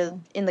 under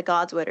in the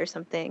Godswood or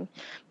something.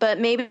 But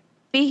maybe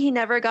he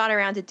never got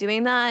around to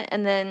doing that,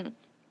 and then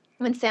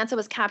when Sansa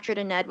was captured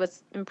and Ned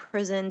was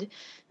imprisoned,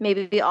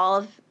 maybe all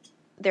of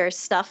their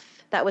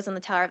stuff that was in the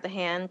Tower of the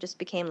Hand just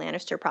became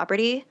Lannister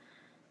property.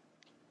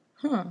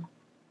 Huh.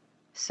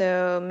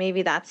 So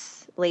maybe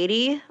that's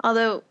Lady.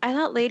 Although I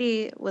thought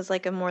Lady was,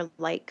 like, a more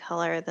light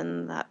color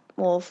than that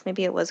wolf.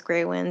 Maybe it was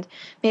Grey Wind.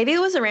 Maybe it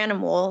was a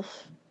random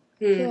wolf.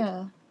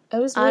 Yeah. It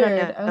was I weird. don't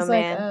know, I was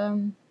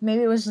man. like,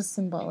 maybe it was just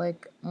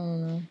symbolic. I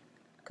don't know.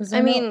 Cause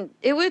I mean,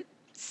 it would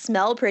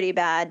smell pretty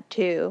bad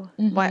too.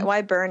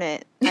 Why burn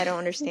it? I don't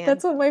understand.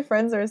 That's what my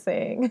friends are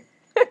saying.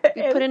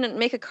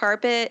 Make a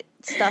carpet,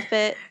 stuff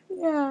it.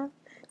 Yeah.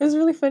 It was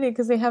really funny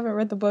because they haven't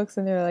read the books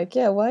and they're like,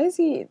 yeah, why is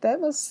that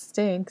must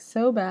stink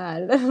so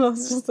bad. And I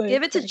was just like,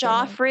 Give it to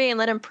Joffrey and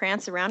let him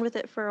prance around with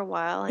it for a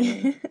while. I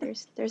mean,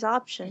 there's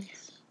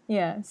options.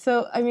 Yeah.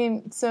 So I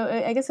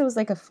guess it was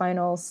like a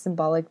final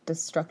symbolic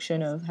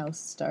destruction of House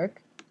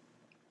Stark.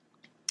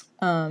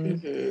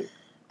 Mm-hmm.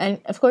 And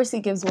of course,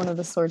 he gives one of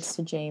the swords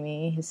to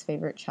Jaime, his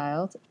favorite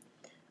child.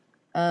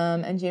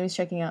 And Jaime's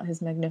checking out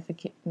his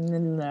magnificent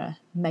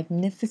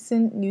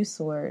new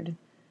sword.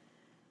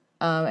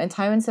 And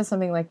Tywin says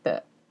something like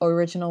the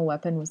original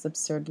weapon was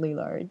absurdly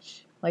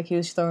large, like he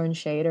was throwing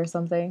shade or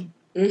something.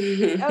 Oh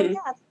yeah,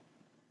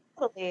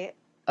 totally.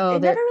 Oh,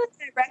 It never really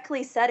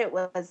directly said it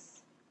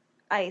was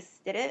ice,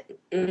 did it?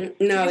 No, It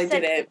they just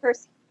said didn't. the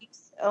person who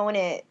used to own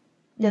it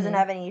doesn't Mhm.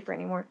 have any for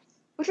anymore.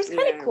 Which was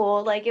kind of Yeah.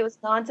 cool. Like, it was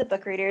nod to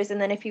book readers,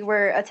 and then if you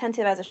were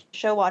attentive as a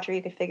show watcher,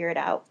 you could figure it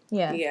out.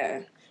 Yeah.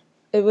 Yeah.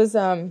 It was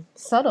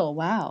subtle.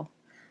 Wow.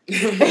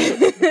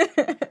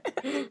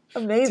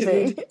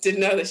 Amazing.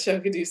 Didn't know the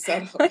show could do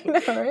subtle. I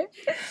know,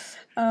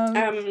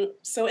 right?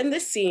 So in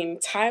this scene,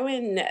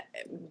 Tywin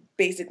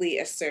basically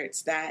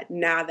asserts that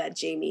now that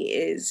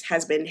Jaime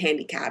has been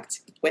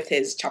handicapped with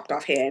his chopped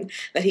off hand,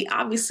 that he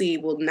obviously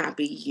will not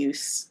be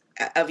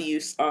of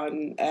use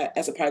on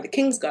as a part of the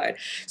Kingsguard.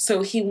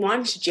 So he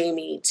wants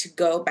Jaime to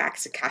go back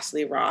to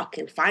Castle Rock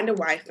and find a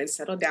wife and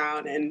settle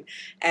down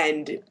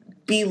and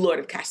be Lord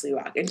of Castle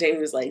Rock. And Jaime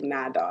was like,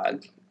 "Nah,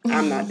 dog,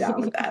 I'm not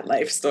down with that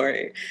life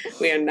story.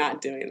 We are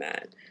not doing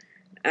that."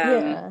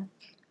 Yeah.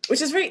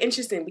 Which is very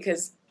interesting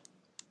because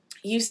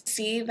you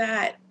see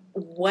that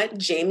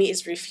what Jaime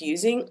is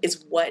refusing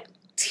is what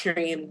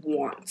Tyrion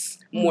wants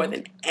more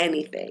than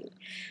anything.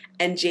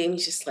 And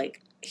Jaime's just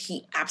like,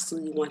 he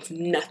absolutely wants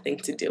nothing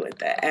to do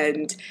with it.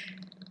 And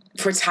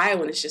for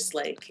Tywin, it's just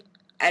like,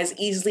 as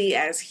easily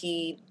as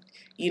he,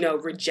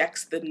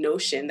 rejects the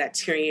notion that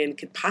Tyrion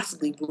could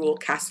possibly rule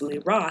Castle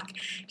Rock,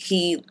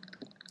 he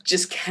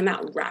just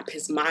cannot wrap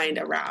his mind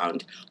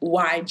around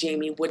why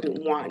Jaime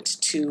wouldn't want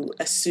to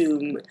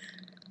assume,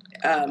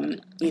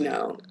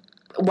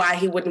 why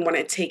he wouldn't want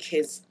to take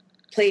his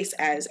place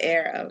as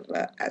heir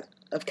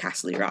of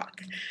Castle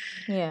Rock.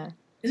 Yeah.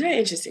 It's a very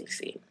interesting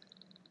scene.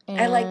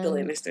 I like the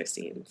Lannister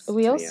scenes.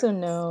 We also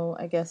know,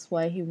 I guess,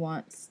 why he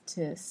wants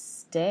to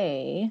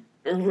stay.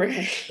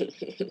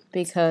 Right.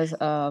 Because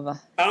of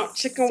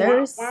Chicken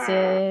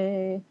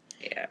Cersei.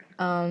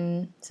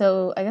 Yeah.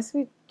 So I guess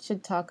we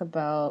should talk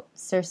about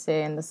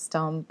Cersei and the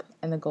stump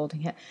and the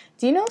golden hand.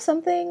 Do you know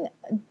something?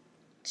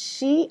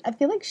 I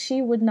feel like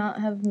she would not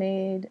have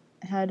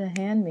had a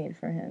hand made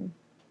for him.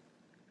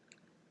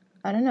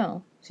 I don't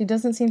know. She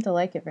doesn't seem to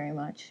like it very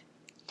much.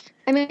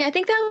 I mean, I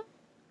think that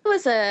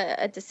was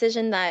a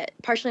decision that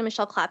partially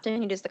Michelle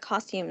Clapton, who does the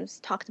costumes,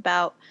 talked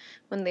about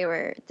when they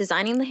were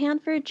designing the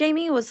hand for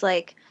Jaime. Was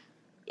like,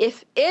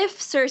 if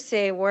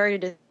Cersei were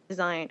to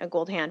design a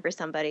gold hand for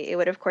somebody, it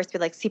would of course be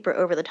like super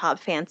over the top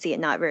fancy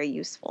and not very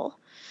useful.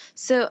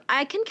 So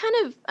I can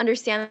kind of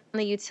understand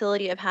the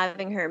utility of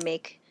having her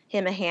make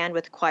him a hand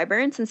with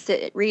Qyburn, since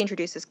it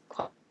reintroduces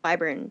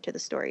Qyburn to the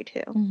story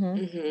too.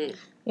 Mm-hmm.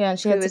 Yeah, and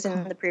she Who had was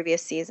in the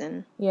previous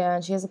season. Yeah,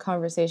 and she has a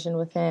conversation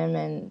with him,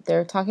 and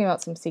they're talking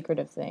about some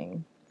secretive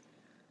thing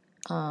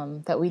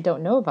that we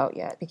don't know about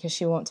yet because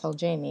she won't tell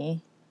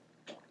Jaime.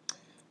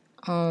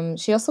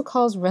 She also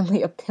calls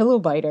Renly a pillow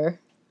biter.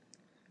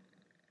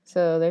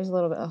 So there's a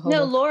little bit of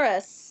No,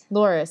 Loras.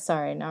 Loras,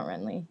 sorry, not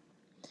Renly.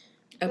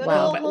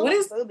 Wow. But what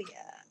is... homophobia.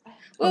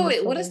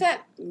 Wait, what does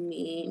that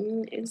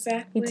mean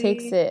exactly? He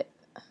takes it.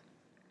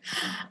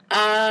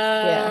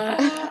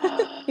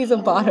 Yeah. He's a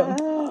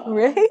bottom,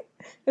 right?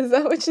 Is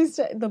that what she's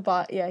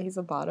Yeah, he's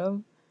a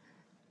bottom.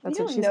 That's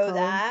what she's calling.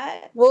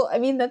 That. Well, I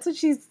mean, that's what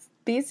she's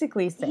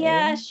basically saying.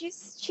 Yeah,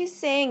 she's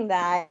saying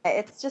that.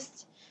 It's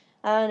just,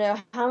 I don't know,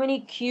 how many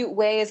cute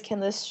ways can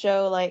this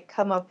show like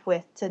come up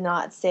with to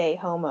not say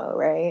homo,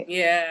 right?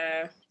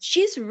 Yeah.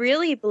 She's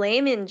really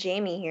blaming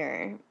Jaime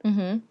here.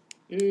 Mm-hmm.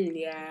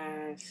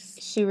 Yes.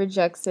 She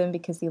rejects him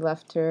because he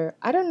left her.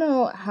 I don't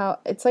know how.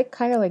 It's like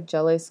kind of like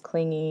jealous,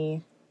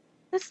 clingy.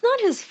 It's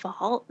not his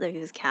fault that he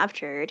was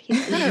captured.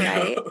 He's kind of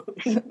right.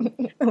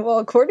 Well,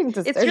 according to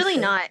It's Cersei. really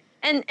not.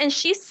 And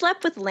she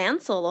slept with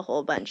Lancel a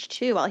whole bunch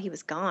too while he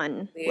was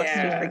gone.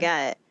 Lest we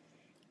forget.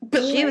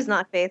 But she was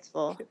not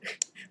faithful.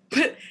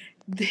 But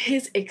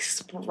his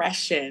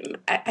expression,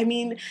 I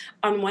mean,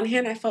 on one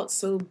hand, I felt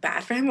so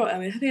bad for him. On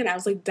the other hand, I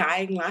was like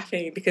dying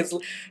laughing because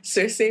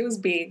Cersei was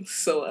being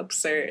so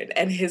absurd,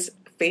 and his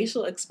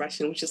facial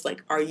expression was just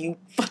like, "Are you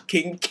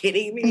fucking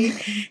kidding me?"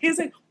 He was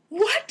like,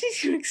 "What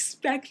did you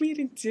expect me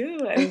to do?"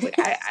 And I was like,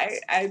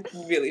 I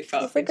really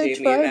felt for Jaime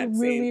in that scene.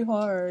 Really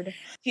hard.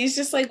 He's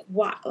just like,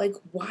 why? Like,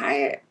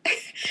 why?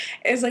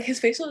 It's like his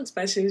facial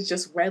expression is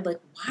just red.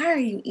 Like, why are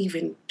you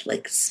even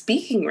like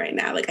speaking right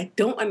now? Like, I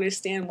don't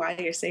understand why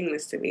you're saying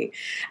this to me.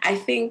 I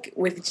think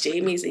with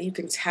Jaime's, you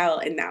can tell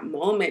in that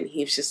moment,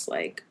 he's just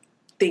like,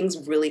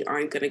 things really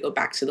aren't going to go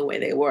back to the way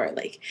they were.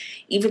 Like,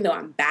 even though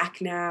I'm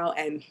back now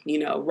and,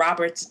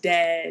 Robert's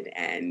dead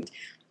and,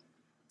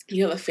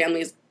 the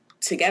family's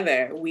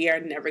together, we are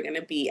never going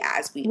to be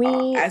as we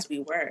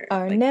were.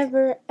 Are like,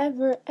 never,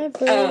 ever,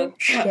 ever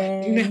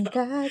again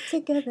got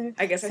together.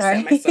 I guess I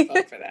set myself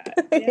up for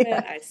that.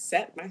 Yeah, I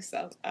set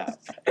myself up.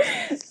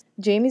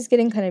 Jaime's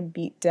getting kind of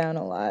beat down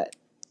a lot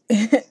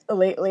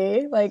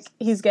lately. Like,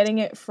 he's getting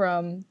it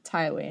from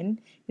Tywin,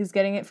 he's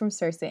getting it from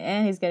Cersei,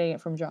 and he's getting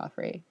it from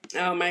Joffrey.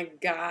 Oh my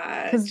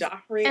God, 'Cause-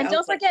 Joffrey. And I don't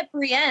was like, forget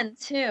Brienne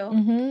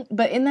too.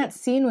 But in that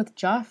scene with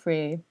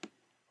Joffrey,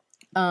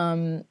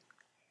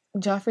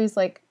 Joffrey's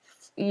like,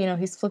 you know,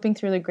 he's flipping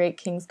through the Great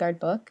Kingsguard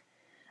book,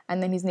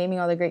 and then he's naming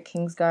all the Great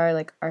Kingsguard,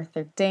 like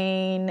Arthur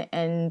Dane,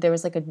 and there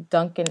was like a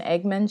Dunk and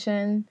Egg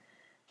mention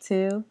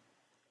too.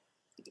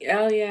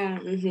 oh yeah,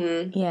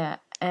 mm-hmm. Yeah,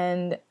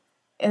 and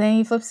then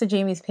he flips to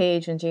Jaime's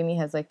page, and Jaime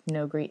has like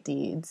no great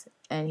deeds,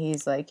 and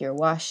he's like, "You're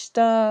washed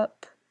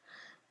up.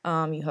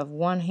 You have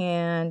one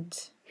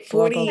hand."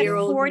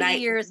 40-year-old 40 knight,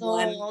 years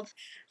one- old.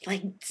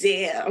 Like,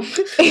 damn.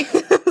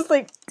 I was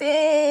like,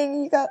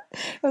 "Dang, you got."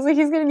 I was like,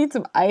 "He's gonna need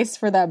some ice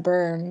for that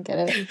burn."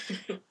 Get it?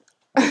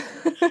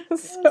 I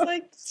was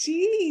like,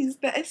 geez,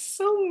 that is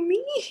so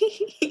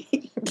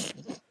mean.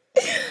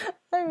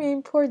 I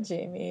mean, poor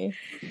Jaime.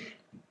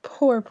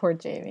 Poor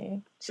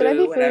Jaime. Should I be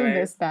feeling Whatever.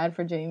 this bad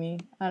for Jaime?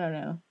 I don't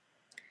know.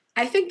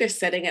 I think they're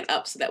setting it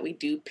up so that we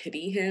do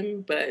pity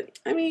him, but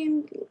I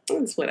mean,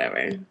 it's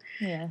whatever.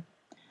 Yeah.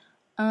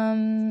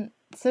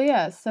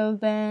 So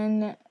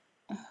then,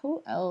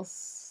 who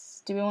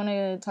else? Do we want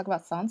to talk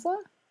about Sansa?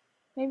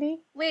 Maybe?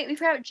 Wait, we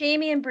forgot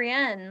Jaime and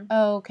Brienne.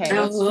 Oh, okay.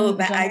 Oh,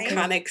 that Jump in.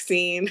 iconic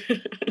scene.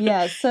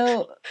 Yeah,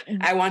 so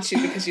I want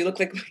you because you look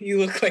like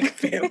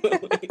family.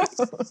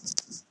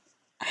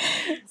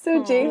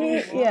 So Aw.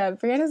 Jaime, yeah,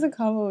 Brienne has a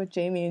combo with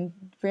Jaime, and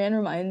Brienne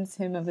reminds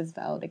him of his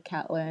vow to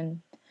Catelyn.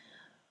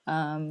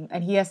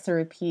 And he has to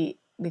repeat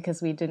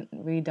because we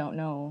don't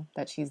know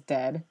that she's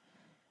dead.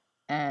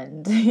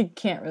 And he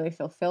can't really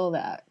fulfill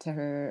that to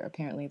her.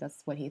 Apparently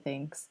that's what he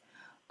thinks.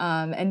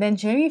 And then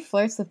Jaime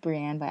flirts with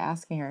Brienne by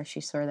asking her if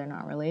she's sure they're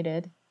not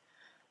related.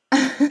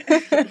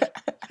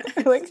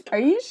 Like, are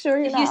you sure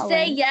you're If not you say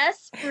related?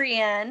 yes,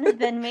 Brienne,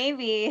 then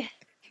maybe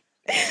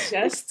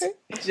just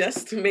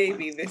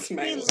maybe this he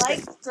might work.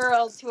 likes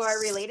girls who are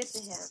related to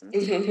him.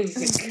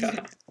 Oh my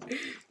God.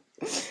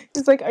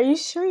 He's like, are you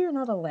sure you're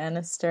not a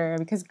Lannister?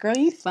 Because, girl,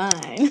 you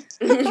fine.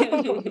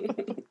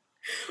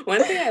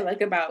 One thing I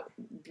like about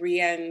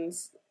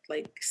Brienne's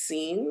like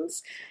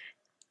scenes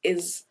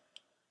is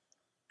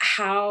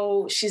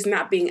how she's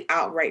not being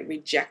outright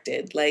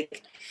rejected.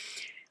 Like,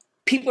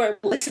 people are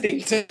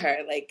listening to her.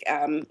 Like,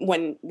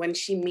 when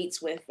she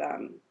meets with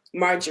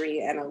Marjorie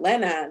and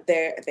Olenna,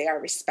 they are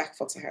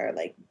respectful to her.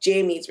 Like,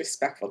 Jaime's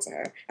respectful to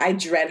her. I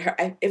dread her.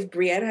 If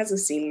Brienne has a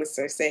scene with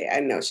Cersei, I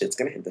know shit's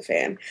gonna hit the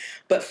fan.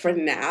 But for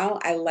now,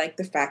 I like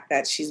the fact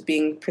that she's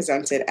being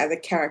presented as a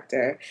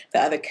character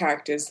that other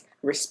characters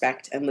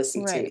respect and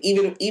listen Right.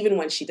 to, even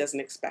when she doesn't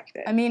expect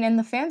it. I mean, and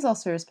the fans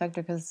also respect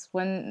her because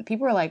when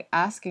people were like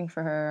asking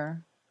for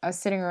her, I was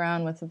sitting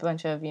around with a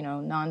bunch of, you know,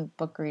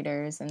 non-book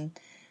readers, and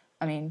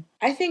I mean,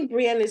 I think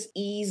Brienne is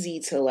easy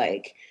to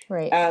like.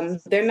 right.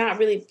 They're not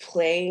really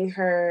playing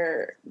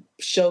her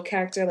show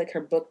character, like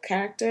her book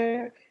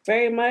character,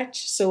 very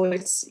much. So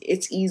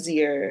it's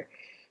easier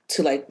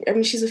to like. I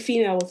mean, she's a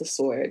female with a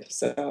sword,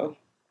 so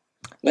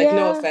like,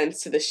 no Yeah.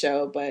 offense to the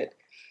show, but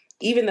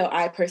even though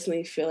I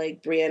personally feel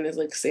like Brienne is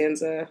like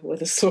Sansa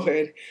with a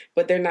sword,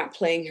 but they're not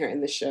playing her in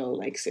the show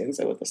like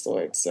Sansa with a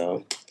sword.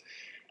 So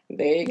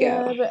there you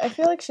Yeah, go. but I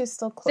feel like she's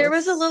still close. There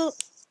was a little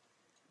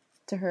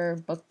to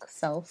her book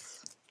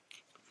self.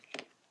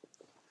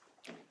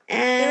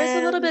 There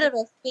was a little bit of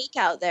a fake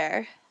out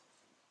there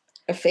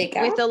a fake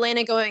out. with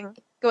Elena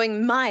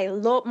going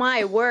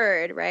my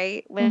word,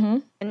 right?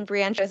 When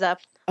Brienne shows up,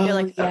 you're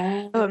like,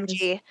 yeah.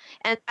 OMG.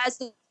 And as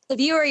the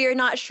viewer, you're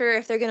not sure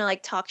if they're gonna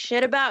like talk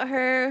shit about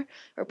her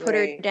or put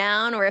her Right.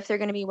 down, or if they're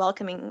gonna be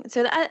welcoming.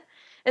 So that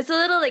it's a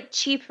little like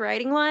cheap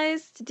writing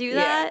wise to do Yeah.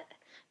 that,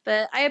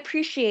 but I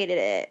appreciated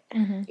it.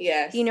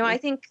 Yes. You know, I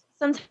think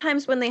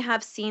sometimes when they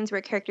have scenes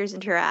where characters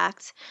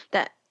interact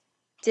that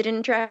didn't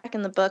interact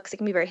in the books, it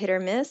can be very hit or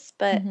miss,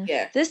 but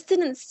Yeah. this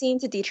didn't seem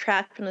to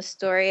detract from the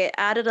story. It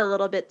added a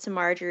little bit to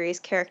Marjorie's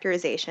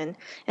characterization,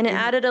 and it Mhm.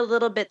 added a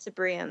little bit to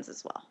Brienne's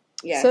as well.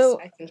 Yes, So-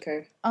 I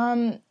concur.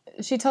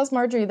 She tells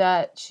Marjorie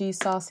that she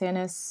saw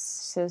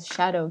Stannis'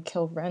 shadow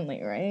kill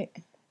Renly, right?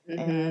 Mhm.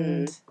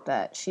 And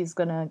that she's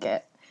gonna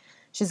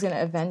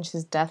avenge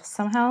his death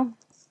somehow.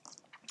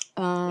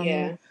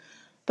 Yeah.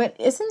 But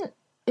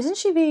isn't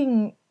she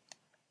being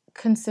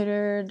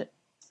considered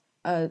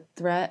a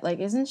threat? Like,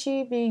 isn't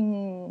she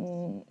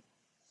being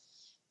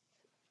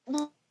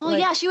Well, Like-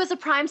 yeah, she was a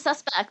prime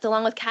suspect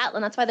along with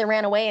Catelyn. That's why they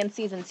ran away in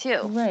season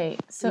 2. right?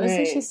 So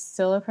isn't she Right.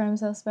 still a prime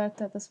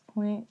suspect at this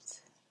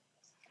point?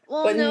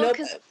 Well, But no, no-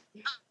 because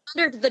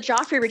under the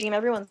Joffrey regime,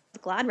 everyone's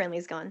glad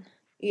Renly's gone.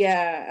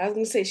 Yeah, I was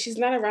gonna say she's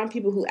not around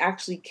people who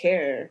actually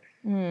care.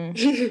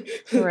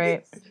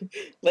 Right.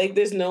 Like,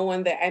 there's no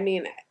one that, I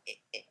mean,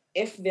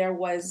 if there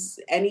was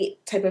any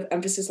type of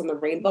emphasis on the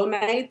Rainbow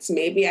Knights,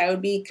 maybe I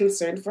would be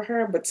concerned for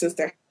her. But since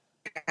there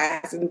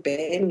hasn't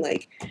been,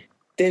 like,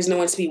 there's no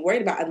one to be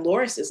worried about, and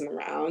Loras isn't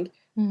around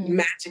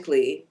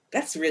magically.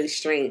 That's really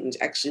strange,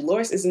 actually.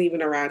 Loras isn't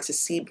even around to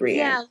see Brienne.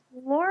 Yeah,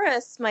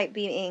 Loras might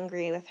be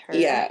angry with her.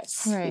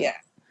 Yes. Right. Yeah.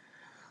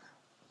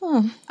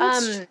 Oh,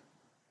 that's-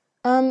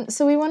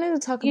 So we wanted to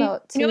talk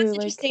about too, You know what's like,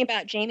 interesting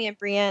about Jamie and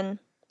Brienne?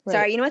 Right.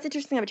 Sorry, you know what's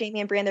interesting about Jamie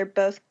and Brienne? They're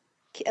both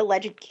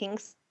alleged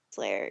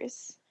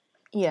Kingslayers.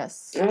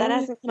 yes, That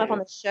hasn't come up on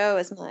the show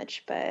as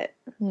much, but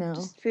no,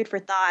 just food for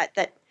thought.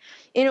 That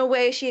in a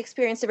way, she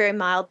experienced a very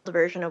mild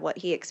version of what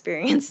he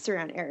experienced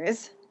around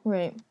Aerys.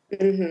 right.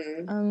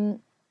 Mm-hmm.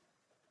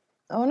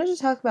 I wanted to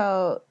talk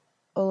about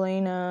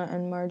Olenna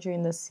and Marjorie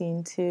in this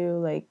scene too,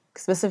 like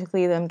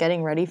specifically them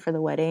getting ready for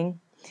the wedding.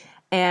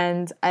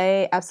 And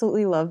I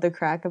absolutely love the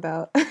crack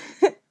about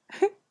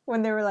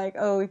when they were like,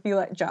 oh, if you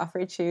let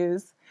Joffrey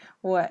choose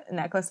what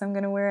necklace I'm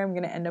going to wear, I'm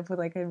going to end up with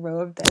like a row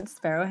of dead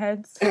sparrow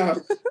heads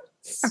Oh,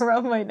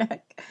 around my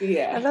neck. I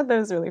yeah. thought that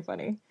was really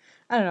funny.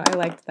 I don't know, I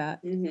liked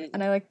that. Mm-hmm.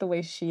 And I liked the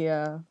way she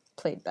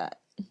played that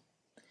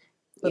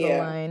little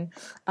Yeah. line.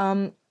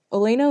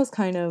 Olenna was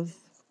kind of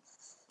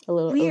a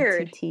little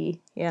Weird. OTT.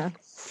 Yeah.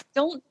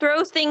 Don't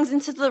throw things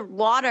into the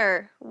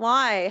water.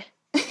 Why?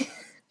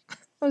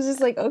 I was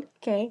just like,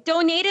 okay.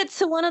 Donate it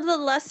to one of the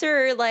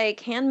lesser like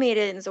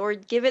handmaidens, or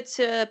give it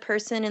to a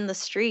person in the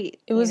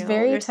street. It was you know?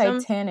 very There's some-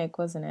 Titanic,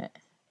 wasn't it?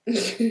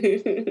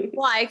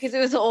 Why? Because it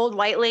was an old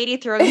white lady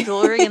throwing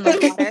jewelry in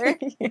the water.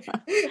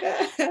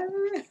 Yeah.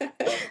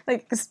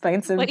 Like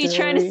expensive What are you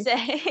jewelry. trying to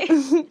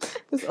say?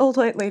 This old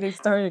white lady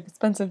started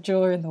expensive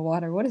jewelry in the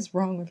water. What is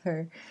wrong with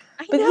her?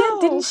 I But know. yeah,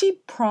 didn't she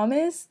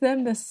promise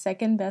them the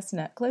second best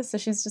necklace? So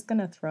she's just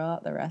gonna throw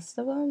out the rest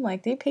of them?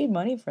 Like, they paid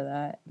money for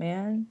that,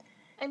 man.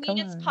 I mean, Come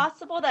it's on.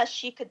 possible that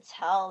she could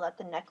tell that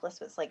the necklace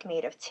was like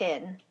made of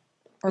tin.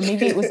 Or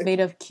maybe it was made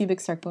of cubic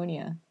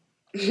zirconia.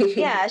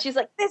 Yeah, she's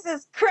like, this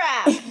is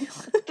crap.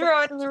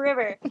 Throw it in the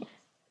river.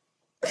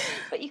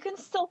 But you can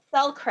still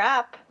sell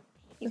crap.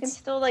 You can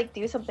still like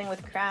do something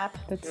with crap.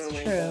 That's Oh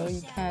my true. gosh.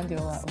 You can do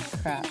a lot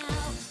with crap.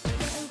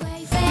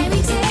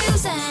 Fairy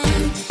tales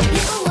and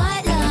little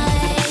white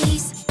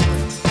lies.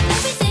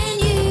 Everything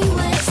you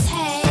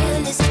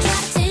exhale is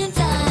attracting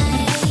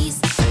flies.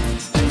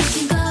 And you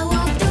can go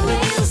off the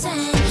rails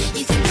and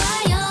you can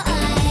cry your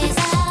eyes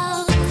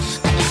out.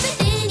 But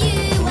everything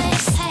you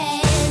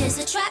exhale is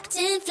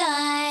attracting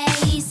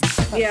flies.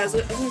 Yeah, I was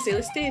gonna say,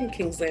 let's stay in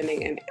King's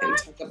Landing and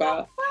talk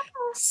about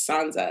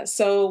Sansa.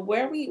 So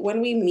when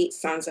we meet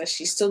Sansa,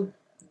 she's still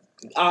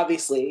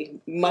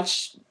obviously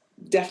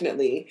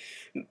definitely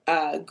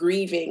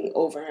grieving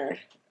over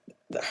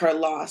her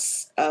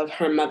loss of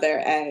her mother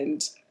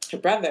and her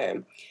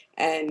brother.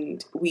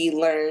 And we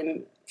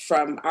learn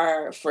from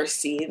our first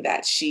scene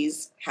that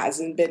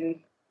hasn't been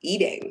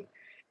eating.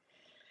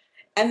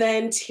 And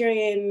then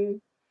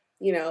Tyrion,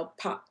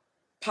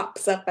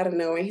 pops up out of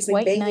nowhere. He's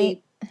like, White babe,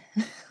 Knight.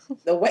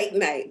 the white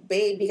knight,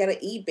 babe, you gotta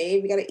eat,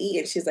 babe, you gotta eat.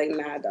 And she's like,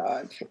 nah,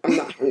 dog, I'm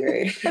not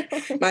hungry.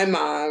 My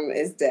mom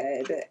is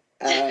dead.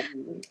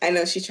 I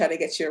know she tried to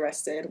get you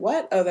arrested.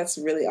 What? Oh, that's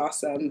really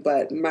awesome.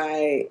 But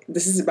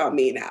this is about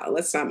me now.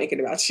 Let's not make it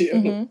about you.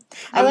 Mhm.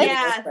 I'm like- gonna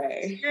Yeah. go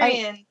pray.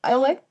 Tyrion, I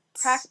liked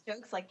crack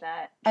jokes like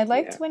that. I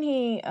liked Yeah. when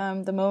he,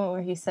 the moment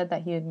where he said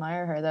that he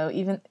admired her, though.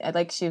 Even,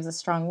 like, she was a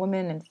strong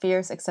woman and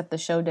fierce, except the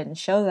show didn't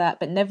show that.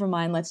 But never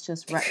mind, let's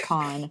just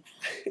retcon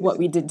what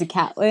we did to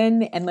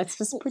Catelyn, and let's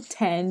just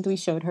pretend we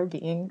showed her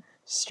being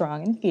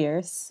strong and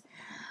fierce.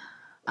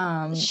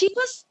 She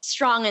was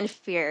strong and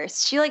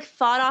fierce. She like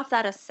fought off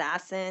that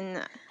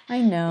assassin.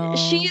 I know.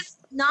 She's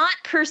not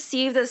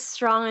perceived as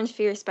strong and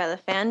fierce by the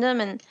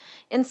fandom, and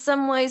in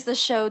some ways the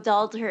show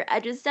dulled her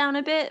edges down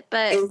a bit,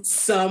 but In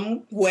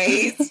some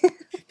ways,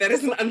 that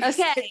is an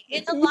understatement. okay,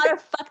 in a lot of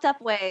fucked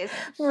up ways.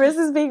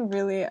 Marissa's being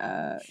really,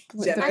 I'm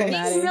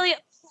diplomatic. being really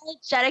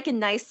apologetic and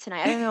nice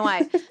tonight. I don't know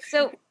why.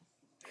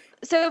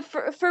 So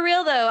for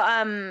real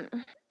though,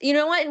 you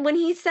know what? When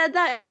he said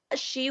that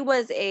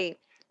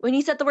when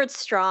he said the word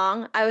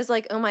strong, I was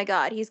like, oh my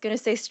god, he's gonna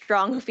say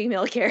strong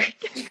female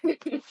character.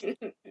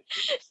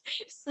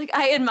 It's like,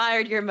 I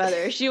admired your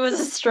mother. She was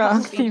a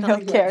strong female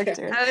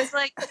character. I was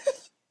like,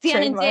 Dan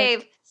and Trademark.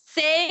 Dave,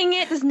 saying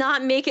it does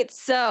not make it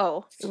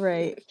so.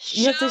 Right.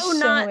 You have to Show, show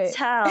not it.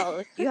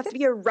 tell. You have to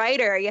be a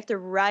writer. You have to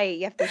write.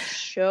 You have to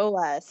show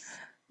us.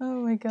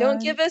 Oh my god.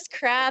 Don't give us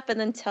crap and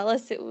then tell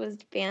us it was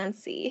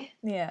fancy.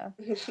 Yeah.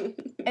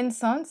 And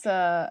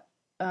Sansa,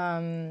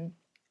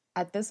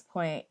 at this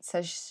point,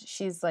 says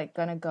she's like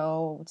gonna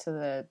go to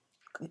the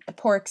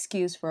poor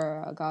excuse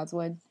for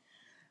Godswood.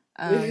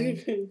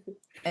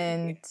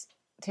 And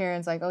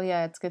Tyrion's like, oh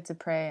yeah, it's good to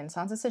pray. And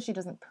Sansa says she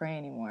doesn't pray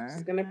anymore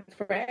She's gonna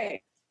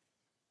pray.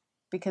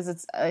 because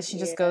it's she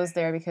just Yeah. goes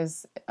there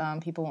because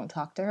people won't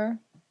talk to her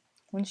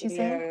when she's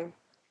there.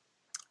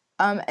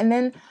 Yeah. And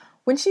then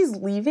when she's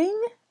leaving,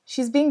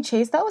 she's being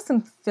chased. That was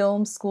some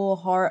film school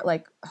horror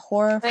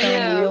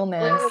film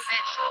realness.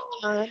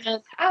 Like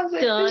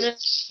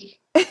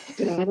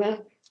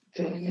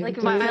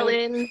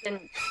violins and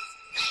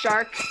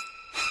sharks.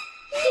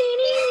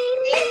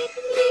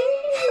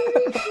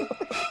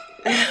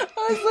 I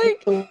was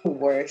like, The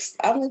worst.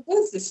 I'm like, what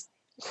is this?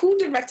 Who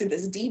directed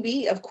this?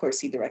 DB? Of course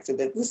he directed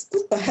it.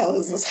 What the hell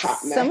is this hot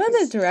mess? Some of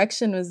the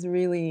direction was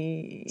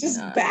really just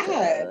not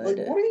bad. good.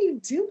 Like, what are you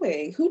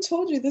doing? Who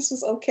told you this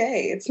was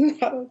okay? It's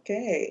not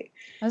okay.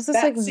 I was just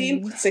That like,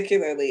 scene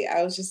particularly,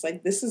 I was just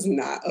like, this is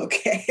not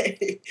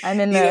okay. I'm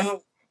in You the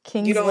know?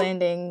 King's don't-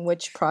 Landing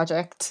witch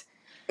project.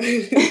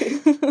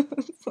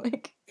 It's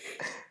like,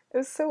 it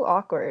was so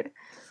awkward.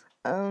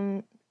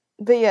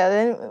 But yeah,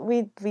 then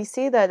we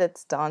see that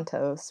it's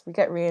Dantos. We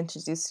get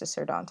reintroduced to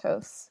Sir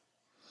Dantos.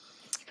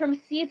 From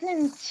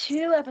season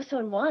 2,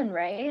 episode 1,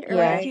 right? Or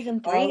Yeah. like season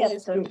 3, Always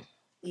episode.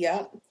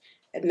 Yep.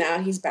 And now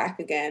he's back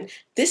again.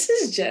 This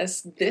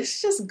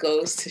just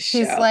goes to show.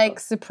 He's like,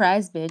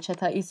 surprise, bitch! I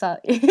thought you saw.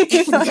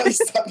 I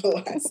saw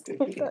the last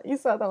of I me. thought you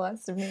saw the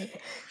last of me.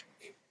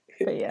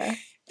 But yeah,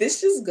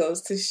 This just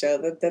goes to show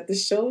that the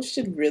show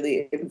should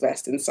really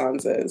invest in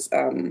Sansa's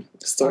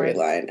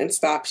storyline and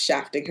stop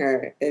shafting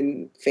her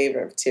in favor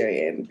of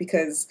Tyrion,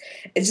 because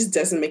it just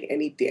doesn't make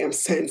any damn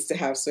sense to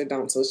have Sir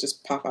Dantos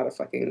just pop out of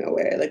fucking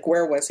nowhere. Like,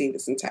 where was he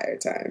this entire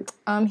time?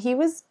 he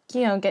was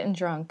getting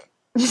drunk.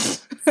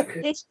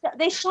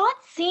 They shot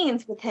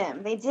scenes with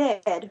him. They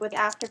did with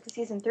after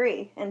season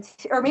 3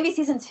 or maybe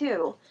season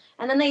 2,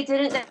 and then they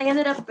didn't. They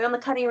ended up on the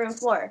cutting room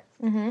floor.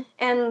 Mm-hmm.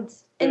 And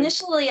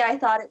initially, I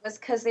thought it was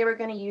because they were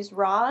going to use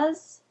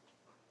Roz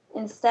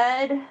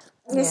instead. I was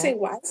gonna Yeah. say,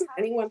 why isn't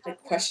anyone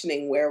like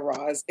questioning where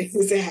Roz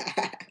is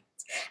at?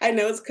 I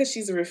know it's because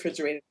she's a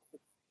refrigerator,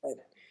 but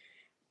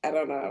I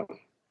don't know.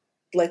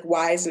 Like,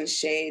 why isn't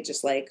Shay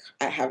just like,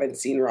 I haven't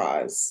seen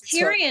Roz?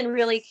 Tyrion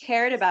really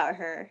cared about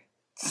her,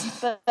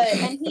 but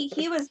and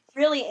he was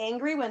really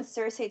angry when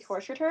Cersei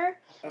tortured her.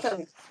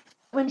 But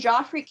when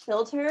Joffrey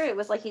killed her, it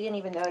was like he didn't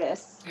even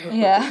notice.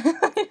 Yeah.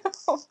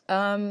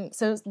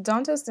 So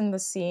Dantos in the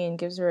scene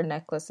gives her a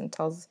necklace and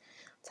tells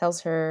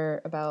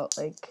her about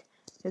like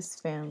his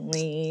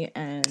family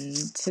and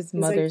his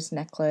mother's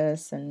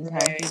necklace and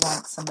how he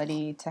wants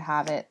somebody to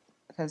have it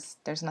because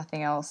there's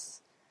nothing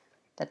else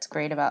that's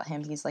great about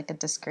him. He's like a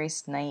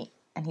disgraced knight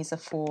and he's a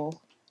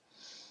fool.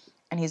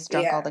 And he's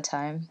drunk all the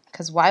time.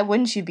 Because why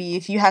wouldn't you be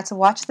if you had to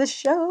watch the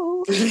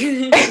show?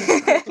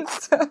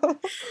 So,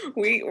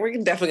 We're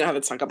definitely gonna have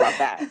to talk about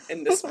that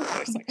in this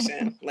particular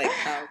section. Like,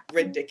 how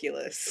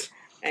ridiculous.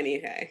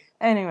 Anyway,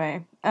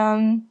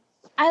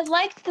 I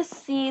liked the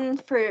scene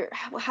for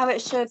how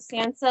it showed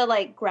Sansa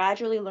like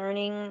gradually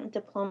learning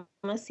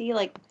diplomacy.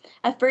 Like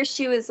at first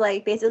she was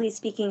like basically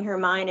speaking her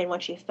mind and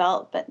what she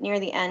felt, but near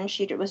the end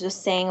she was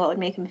just saying what would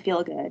make him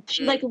feel good.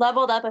 She like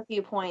leveled up a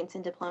few points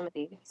in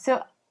diplomacy.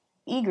 so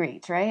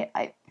Ygritte, right?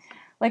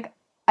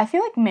 I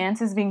feel like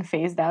Mance is being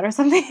phased out or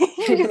something.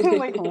 I'm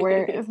like,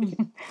 where is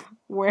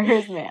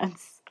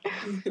Mance?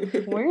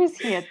 Where is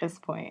he at this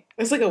point?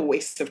 it's like a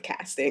waste of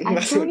casting. I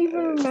That's don't what it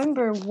even is.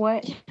 remember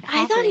what.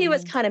 I thought he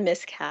was happened. kind of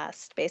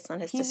miscast based on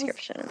his He was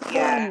description.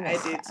 Yeah, I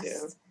totally do too.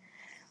 miscast.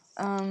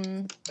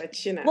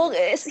 But you know, Well,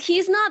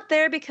 he's not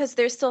there because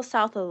they're still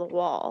south of the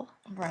wall,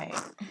 Right.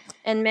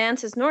 and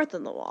Mance is north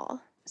of the wall.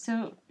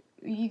 So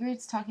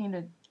Ygritte's talking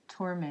to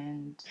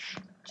Tormund,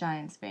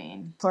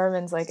 Giantsbane.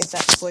 Tormund's like, if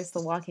that boy's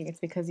still walking, it's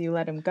because you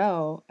let him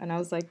go. And I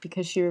was like,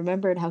 because she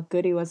remembered how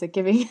good he was at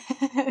giving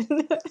head.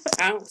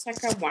 I was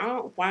like,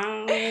 wow.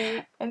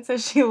 And so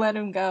she let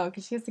him go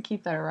because she has to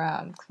keep that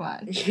around. Come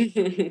on.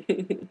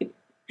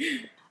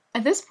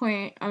 At this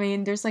point, I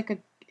mean, there's like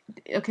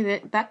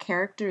that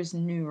character is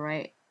new,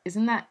 right?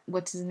 Isn't that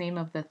what's his name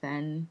of the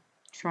Then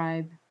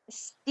tribe?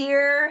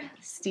 Steer,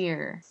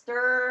 Steer.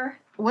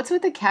 What's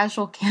with the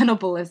casual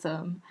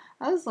cannibalism?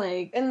 I was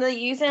like, and the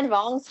Yuuzhan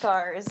Vong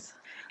scars.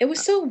 It was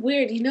so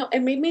weird, you know.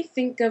 It made me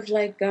think of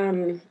like I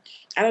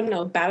don't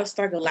know,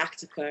 Battlestar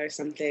Galactica or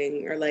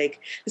something, or like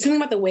there's something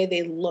about the way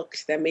they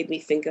looked that made me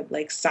think of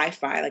like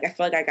sci-fi. Like I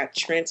feel like I got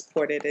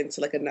transported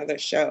into like another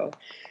show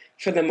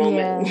for the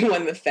moment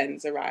when the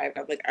Fens arrived.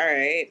 I'm like, all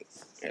right,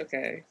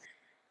 okay,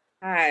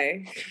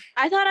 hi.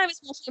 I thought I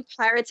was watching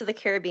Pirates of the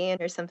Caribbean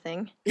or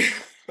something.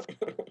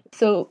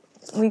 so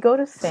we go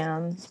to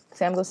Sam.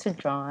 Sam goes to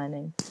John,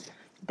 and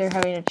they're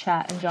having a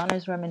chat, and John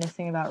is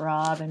reminiscing about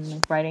Rob and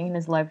like, writing in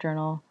his life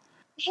journal.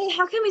 Hey,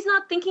 how come he's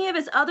not thinking of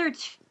his other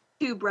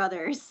two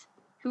brothers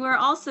who are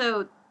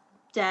also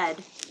dead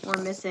or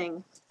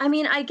missing? I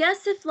mean, I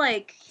guess if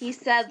like he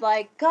said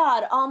like,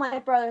 God, all my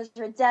brothers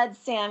are dead,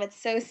 Sam, it's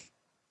so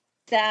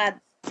sad.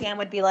 Sam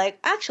would be like,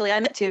 actually, I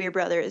met 2 of your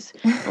brothers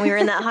when we were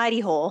in that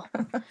hidey hole.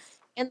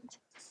 And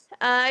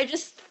I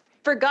just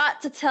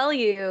forgot to tell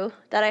you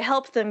that I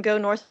helped them go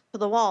north of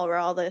the wall where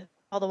all the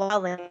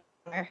wildlands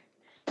are.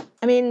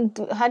 I mean,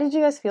 how did you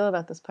guys feel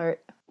about this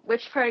part?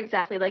 Which part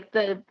exactly? Like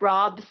the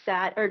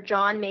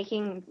John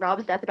making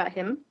Rob's death about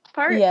him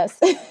part? Yes.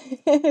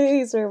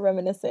 He's sort of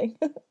reminiscing.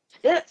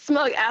 That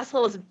smug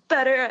asshole is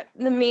better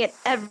than me at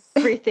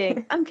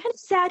everything. I'm kind of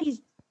sad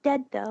he's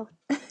dead, though.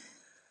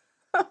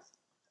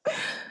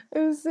 It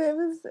was,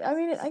 I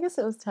mean, I guess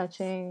it was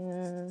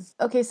touching.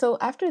 Okay, so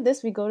after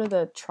this, we go to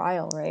the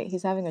trial, right?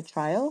 He's having a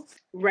trial?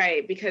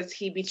 Right, because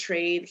he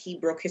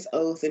broke his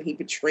oath and he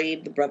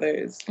betrayed the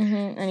brothers.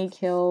 Mm-hmm, and he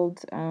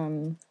killed,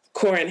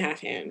 Corin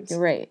Halfhand.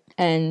 Right.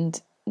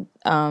 And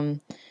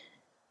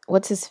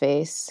what's his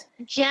face?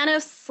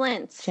 Janos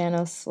Slint.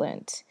 Janos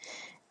Slint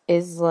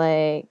is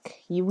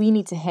like, we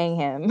need to hang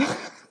him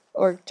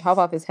or chop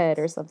off his head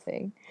or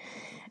something.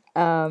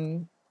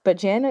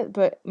 But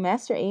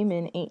Master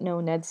Aemon ain't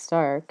no Ned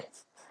Stark.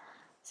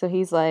 So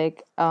he's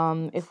like,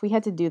 if we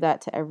had to do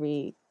that to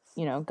every,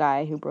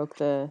 guy who broke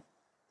the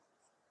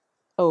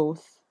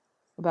oath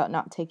about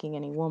not taking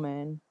any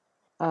woman,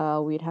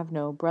 we'd have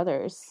no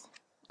brothers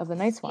of the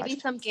Night's Watch. Maybe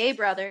some gay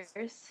brothers.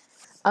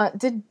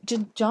 Did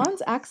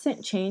John's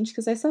accent change?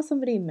 Because I saw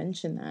somebody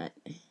mention that.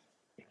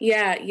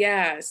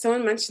 Yeah.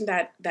 Someone mentioned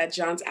that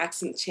John's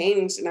accent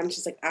changed, and I'm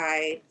just like,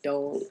 I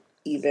don't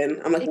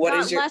even. I'm like, what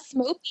is your? Less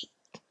smoky.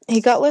 He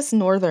got less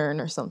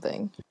northern or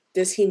something.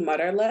 Does he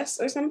mutter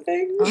less or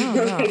something? I don't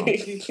know.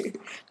 He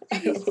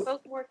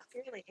spoke more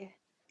clearly.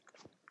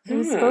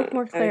 He spoke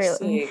more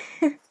clearly.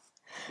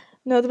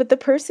 No, but the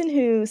person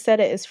who said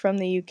it is from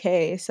the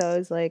UK, so I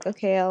was like,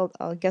 okay,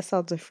 I'll guess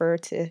I'll defer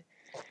to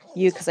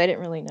you because I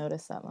didn't really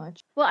notice that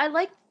much. Well, I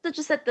like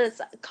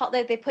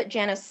that they put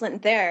Janos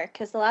Slint there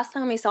because the last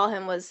time we saw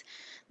him was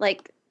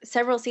like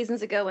several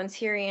seasons ago when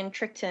Tyrion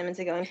tricked him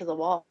into going to the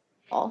wall.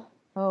 Oh,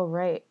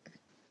 right.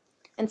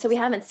 And so we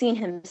haven't seen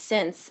him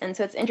since, and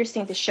so it's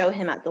interesting to show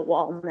him at the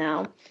wall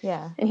now.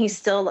 Yeah. And he's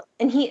still,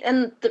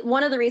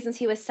 one of the reasons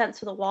he was sent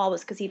to the wall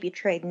was because he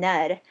betrayed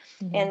Ned.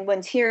 Mm-hmm. And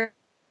when Tyrion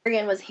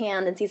was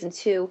Hand in season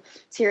 2,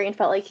 Tyrion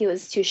felt like he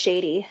was too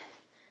shady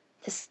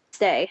to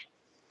stay.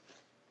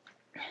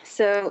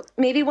 So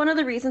maybe one of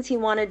the reasons he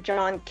wanted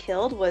Jon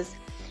killed was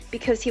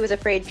because he was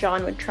afraid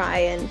Jon would try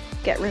and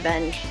get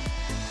revenge.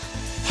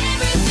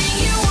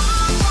 Everything you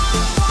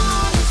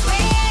want is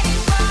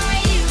waiting for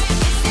you.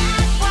 Is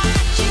that what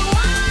you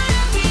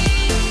wanna be?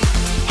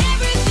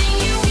 Everything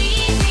you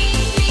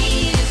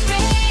need is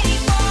ready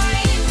for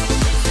you.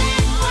 Is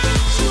that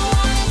what you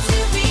want to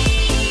be?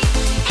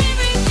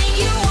 Everything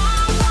you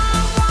want,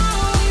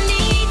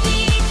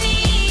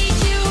 need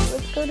you.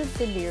 Let's go to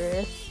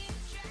Daenerys.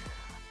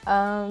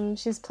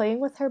 She's playing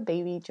with her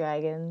baby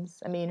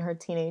dragons. I mean, her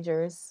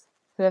teenagers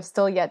who have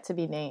still yet to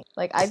be named.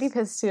 Like, I'd be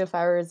pissed too if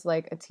I was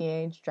like a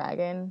teenage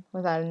dragon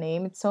without a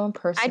name. It's so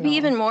impersonal. I'd be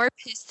even more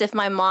pissed if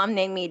my mom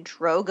named me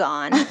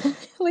Drogon.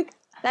 Like,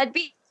 that'd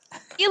be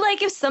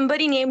like if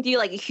somebody named you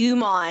like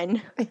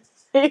Human.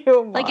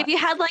 Like if you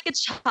had like a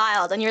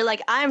child and you're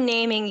like, I'm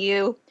naming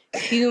you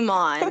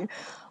Human.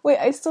 Wait,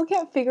 I still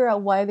can't figure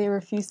out why they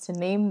refuse to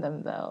name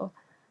them though.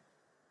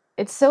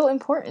 It's so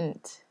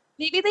important.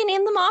 Maybe they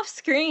named them off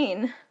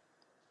screen.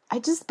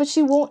 But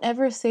she won't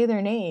ever say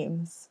their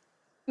names.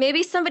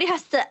 Maybe somebody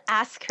has to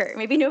ask her.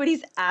 Maybe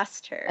nobody's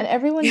asked her. And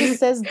everyone just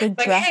says the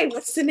like, hey,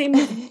 what's the name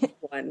of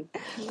one?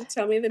 Can you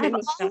tell me the name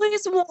I've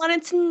always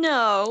wanted to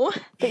know.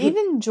 But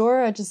even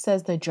Jorah just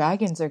says the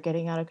dragons are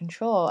getting out of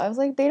control. I was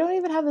like, they don't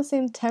even have the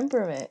same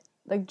temperament.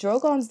 Like,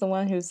 Drogon's the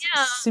one who's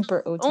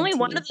super OTT. Only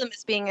one of them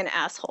is being an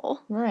asshole.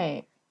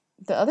 Right.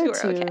 The other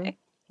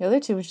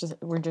two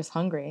were just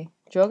hungry.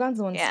 Drogon's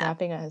the one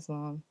snapping at his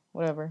mom.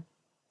 Whatever.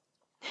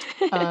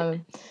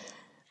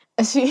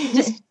 She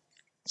just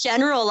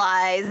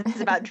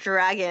generalize about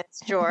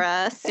dragons,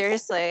 Jorah.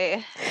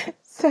 Seriously.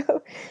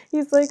 So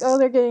he's like, oh,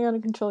 they're getting out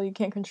of control. You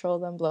can't control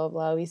them. Blah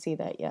blah. We see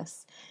that.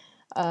 Yes.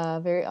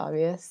 Very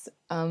obvious.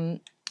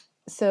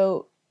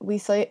 So we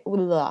say,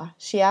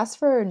 she asked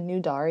for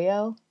new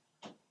Daario.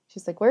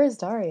 She's like, where is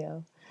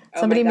Daario?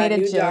 Somebody made a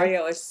joke.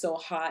 Daario is so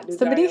hot.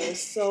 Daario is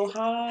so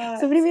hot.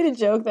 Somebody made a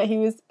joke that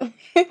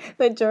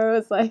that Jorah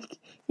was like,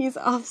 he's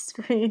off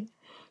screen.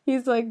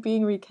 He's like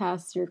being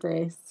recast, Your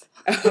Grace.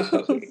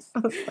 Oh. I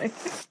was like,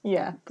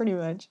 yeah, pretty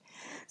much.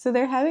 So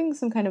they're having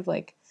some kind of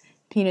like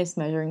penis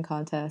measuring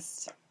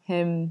contest.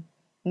 Him,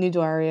 New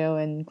Daario,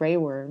 and Grey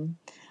Worm.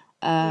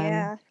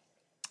 Yeah.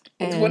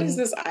 And what is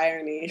this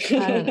irony?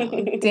 I don't know.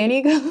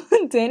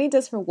 Dany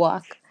does her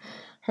walk,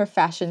 her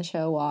fashion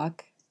show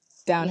walk.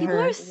 Down people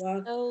her are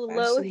so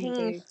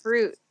low-hanging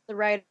fruit, the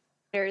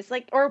writers,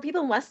 like, or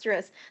people in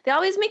Westeros, they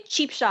always make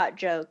cheap shot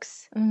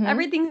jokes. Mm-hmm.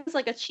 Everything's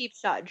like a cheap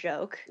shot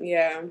joke.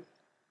 Yeah.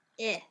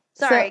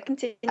 Sorry,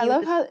 continue. I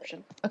love how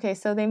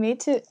so they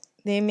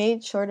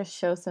made sure to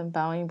show some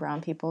bowing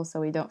brown people so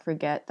we don't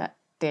forget that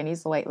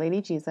Dany's the white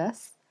lady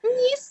Jesus.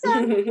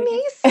 Misa,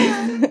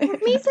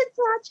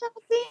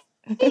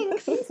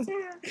 thanks.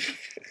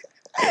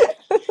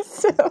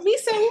 So,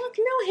 Misa, look,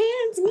 no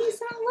hands.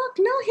 Misa, look,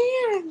 no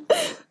hands.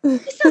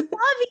 Misa,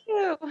 love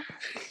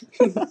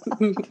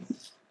you.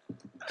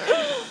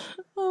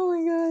 Oh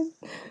my god.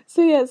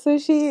 So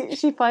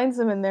she finds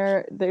them and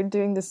they're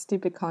doing this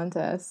stupid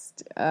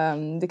contest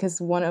because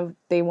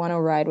they want to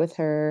ride with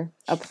her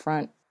up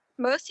front.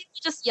 Most people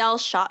just yell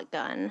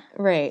shotgun.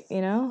 Right, I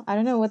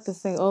don't know what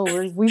this thing. Oh,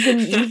 we've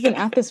been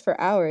at this for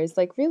hours.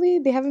 Like, really?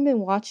 They haven't been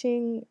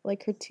watching,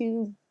 like, her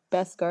two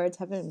best guards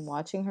haven't been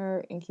watching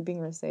her and keeping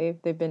her safe.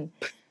 They've been.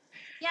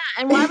 Yeah,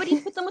 and why would he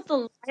put them with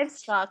the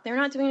livestock? They're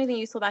not doing anything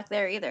useful back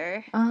there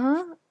either.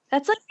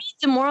 That's like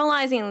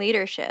demoralizing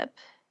leadership.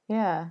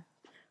 Yeah.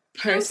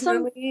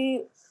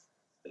 Personally,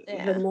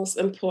 The most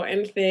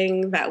important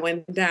thing that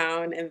went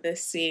down in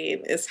this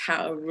scene is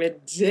how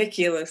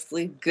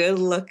ridiculously good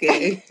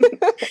looking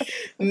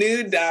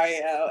new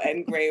Dario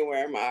and Grey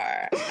Worm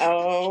are.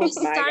 Oh my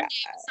Sunday, god.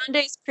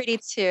 Sunday's pretty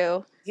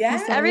too.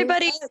 Yeah.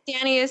 Everybody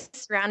Danny is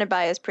surrounded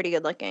by is pretty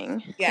good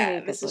looking. Yeah,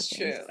 Very this good is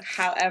looking. true.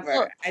 However,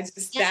 Well, I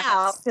just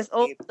Now, because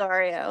old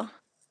Dario.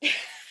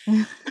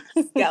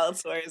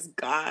 Skeletor is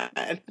gone.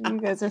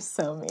 You guys are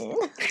so mean.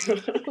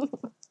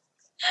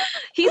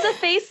 He's a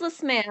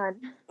faceless man.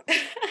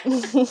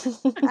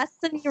 That's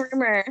the new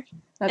rumor.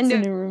 That's And a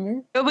new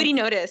rumor. Nobody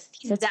noticed.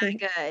 He's That's that right.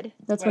 good.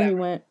 That's where he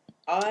Whatever. went.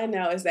 All I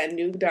know is that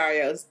new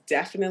Dario is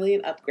definitely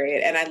an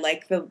upgrade, and I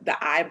like the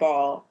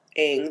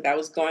eyeballing that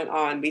was going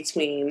on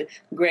between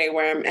Grey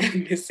Worm and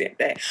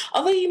Missandei.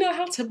 Although, you know,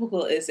 how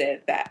typical is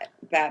it that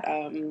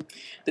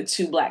the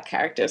two black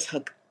characters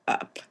hook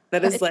up?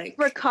 That is It's like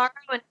Ricardo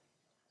and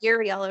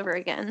Yuri all over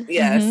again.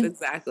 yes, Mhm.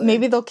 exactly.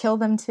 Maybe they'll kill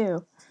them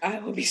too. I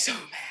would be so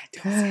mad.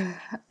 Don't say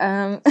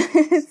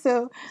that.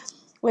 So,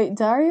 wait,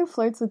 Dario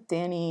flirts with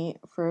Danny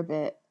for a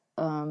bit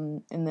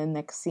in the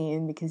next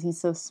scene because he's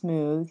so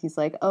smooth. He's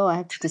like, "Oh, I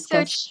have to So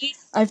discuss. cheesy.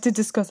 I have to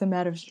discuss a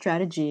matter of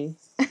strategy.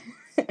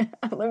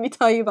 Let me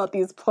tell you about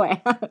these plans.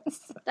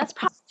 That's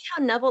probably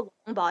how Neville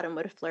Longbottom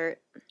would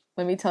flirt.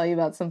 Let me tell you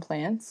about some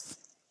plans."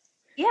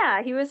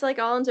 Yeah, he was like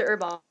all into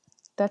herbology.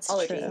 That's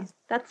true.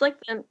 That's like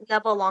the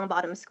Neville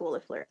Longbottom school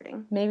of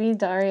flirting. Maybe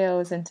Dario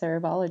is into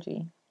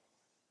herbology.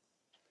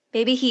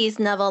 Maybe he's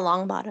Neville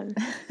Longbottom.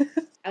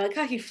 I like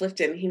how he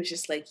flipped it and he was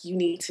just like, you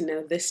need to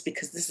know this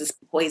because this is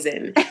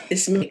poison.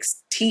 This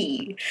makes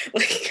tea.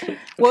 Like,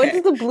 What okay.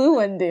 did the blue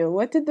one do?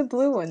 What did the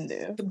blue one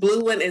do? The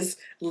blue one is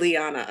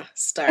Lyanna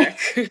Stark.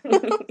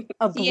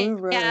 A blue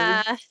rose.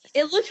 Yeah,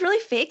 it looked really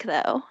fake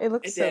though. It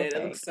looks It so did. It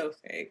fake. looks so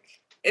fake.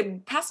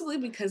 It possibly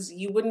because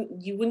you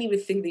wouldn't even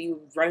think that you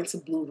would run into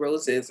blue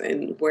roses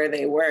and where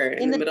they were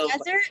in the middle of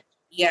desert.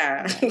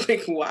 yeah.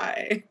 Like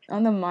why?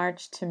 On the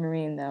march to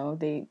Marine, though,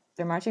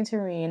 they're marching to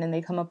Marine and they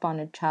come upon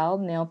a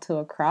child nailed to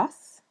a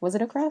cross. Was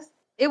it a cross?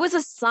 It was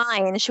a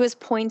sign. She was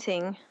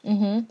pointing.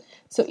 Mm-hmm.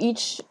 So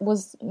each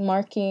was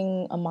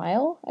marking a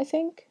mile, I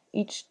think.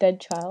 Each dead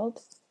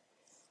child.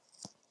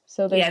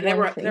 So there's Yeah, there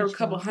one were for a each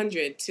couple one.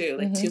 hundred too,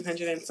 like Mhm.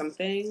 200 and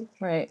something.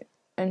 Right.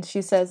 And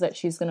she says that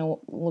she's gonna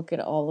look at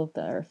all of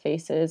their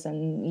faces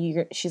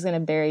and she's gonna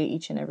bury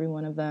each and every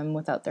one of them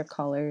without their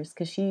collars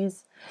because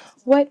she's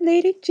White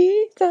Lady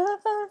Jesus.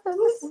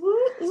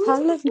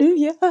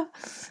 Hallelujah.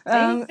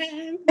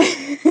 Amen.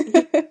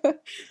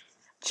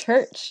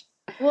 Church.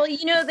 Well,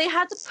 you know, they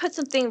had to put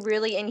something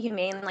really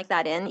inhumane like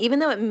that in, even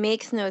though it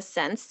makes no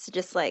sense to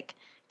just like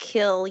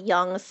kill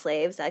young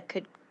slaves that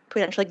could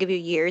potentially give you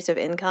years of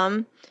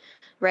income,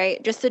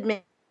 right? Just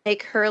to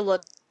make her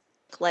look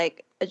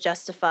like a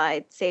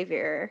justified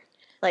savior,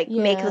 like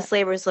make Yeah. the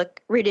slavers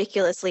look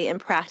ridiculously and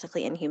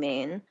practically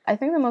inhumane. I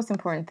think the most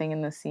important thing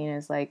in this scene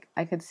is like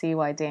I could see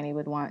why Danny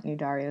would want new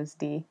Dario's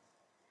D.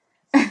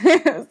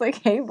 It was like,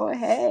 hey boy,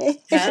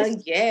 hey. Hell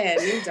yeah,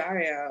 new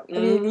Dario. I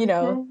mean, you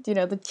know,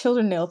 the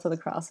children nailed to the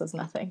cross was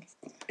nothing.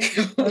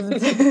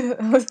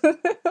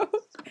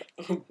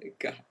 Oh my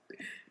god.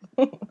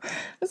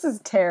 This is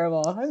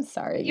terrible. I'm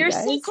sorry, you You're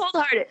guys. so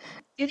cold-hearted.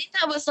 Do you think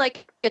that was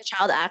like a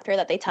child actor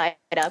that they tied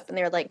up and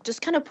they were like,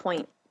 just kind of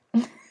point,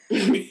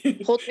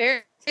 hold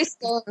very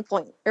still and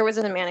point, or was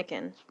it a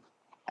mannequin?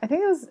 I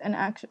think it was an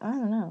action. I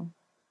don't know.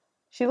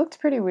 She looked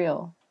pretty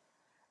real.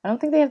 I don't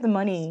think they have the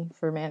money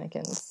for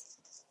mannequins.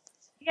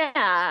 Yeah,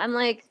 I'm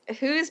like,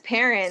 whose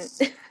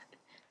parent?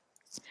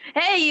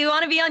 Hey, you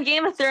want to be on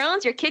Game of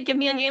Thrones? Your kid can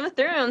be on Game of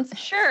Thrones.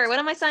 Sure, what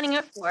am I signing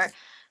up for?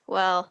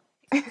 Well,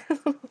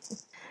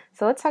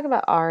 So let's talk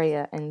about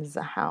Arya and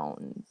the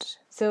Hound.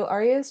 So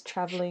Arya is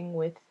traveling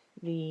with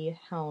the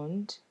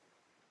Hound.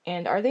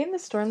 And are they in the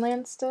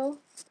Stormlands still?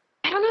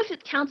 I don't know if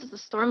it counts as the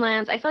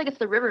Stormlands. I feel like it's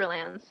the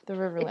Riverlands. The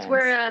Riverlands. It's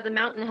where the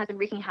mountain has been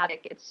wreaking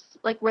havoc. It's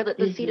like where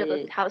the seat of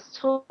the House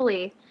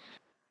Tully,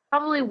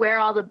 probably where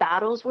all the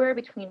battles were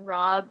between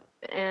Robb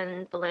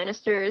and the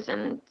Lannisters,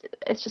 and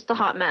it's just a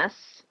hot mess.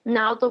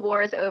 Now the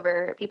war is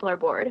over, people are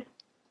bored.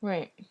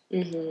 Right.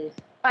 Mm-hmm.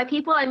 By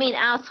people, I mean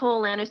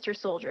asshole Lannister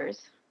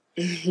soldiers.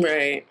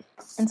 Right.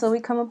 And so we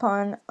come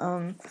upon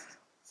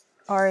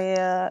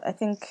Arya. I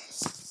think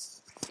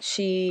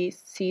she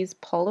sees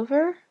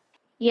Polliver.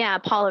 Yeah,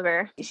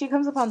 Polliver. She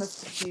comes upon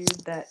this dude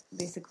that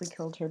basically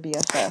killed her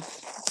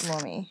BFF,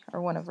 Lomi,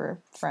 or one of her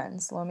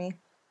friends, Lomi.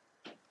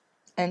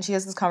 And she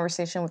has this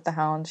conversation with the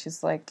Hound.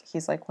 He's like,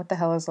 what the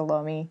hell is a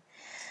Lomi?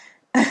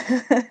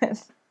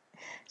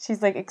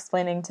 She's like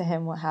explaining to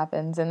him what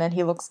happens, and then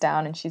he looks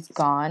down and she's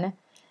gone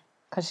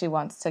because she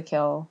wants to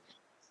kill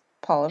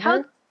Polliver.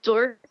 How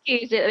dorky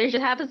is it? There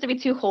just happens to be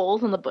two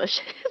holes in the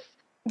bushes.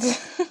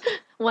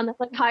 One that's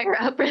like higher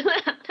up and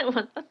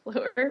one that's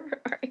lower.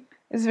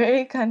 It's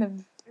very kind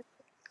of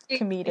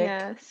comedic.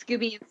 Yeah,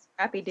 Scooby and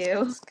Scrappy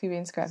Doo. Scooby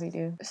and Scrappy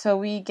Doo. So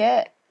we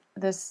get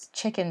this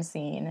chicken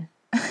scene.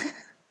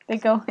 They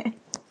go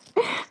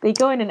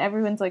in and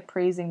everyone's like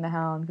praising the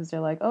Hound because they're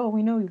like, oh,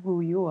 we know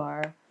who you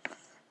are.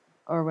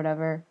 Or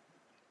whatever.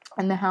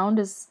 And the Hound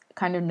is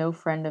kind of no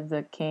friend of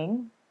the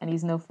king, and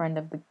he's no friend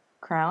of the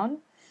crown.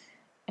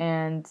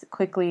 And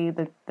quickly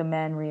the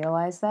men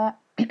realize that.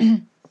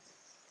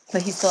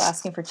 But he's still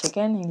asking for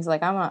chicken, and he's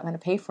like, I'm not going to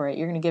pay for it.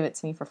 You're going to give it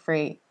to me for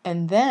free.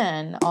 And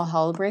then all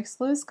hell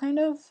breaks loose, kind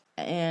of.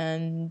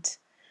 And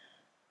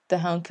the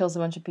Hound kills a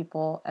bunch of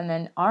people. And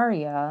then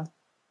Arya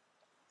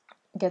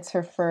gets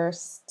her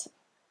first,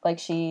 like,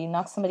 she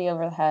knocks somebody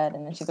over the head,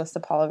 and then she goes to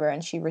Polliver,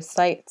 and she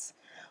recites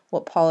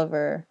what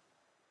Polliver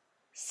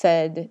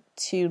said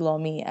to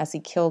Lomi as he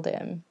killed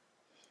him,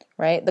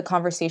 right? The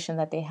conversation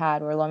that they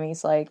had where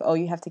Lomi's like, oh,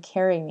 you have to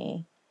carry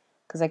me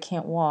because I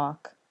can't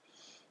walk.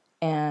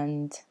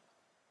 And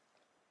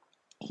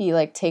he,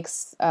 like,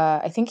 takes,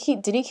 I think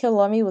did he kill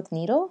Lomi with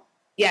needle?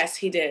 Yes,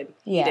 he did.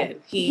 Yeah. He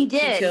did. He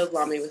did. He killed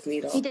Lomi with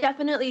needle. He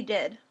definitely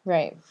did.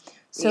 Right.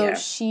 So Yeah.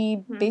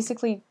 she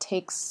basically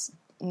takes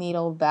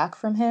needle back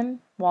from him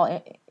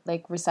while,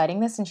 like, reciting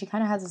this, and she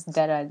kind of has this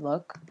dead-eyed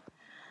look.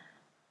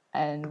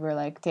 And we're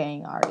like,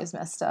 dang, Arya's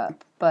messed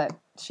up. But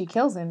she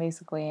kills him,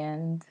 basically,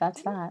 and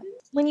that's that.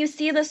 When you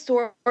see the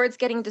swords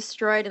getting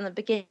destroyed in the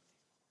beginning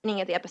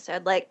of the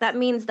episode, like, that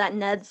means that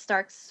Ned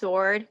Stark's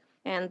sword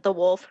and the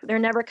wolf, they're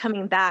never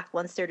coming back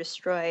once they're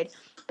destroyed.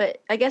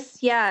 But I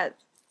guess, yeah,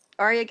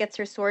 Arya gets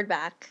her sword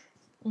back.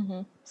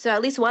 Mm-hmm. So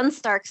at least one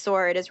Stark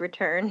sword is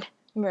returned.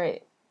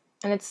 Right.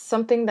 And it's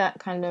something that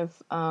kind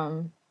of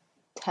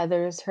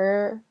tethers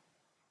her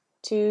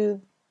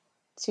to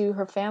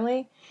her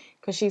family.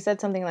 Because she said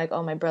something like,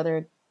 oh, my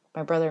brother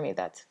made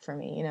that for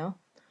me, you know?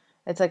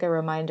 It's like a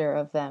reminder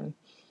of them,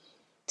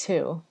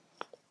 too.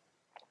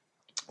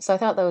 So I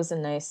thought that was a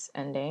nice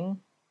ending.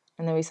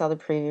 And then we saw the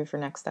preview for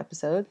next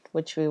episode,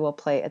 which we will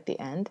play at the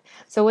end.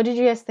 So what did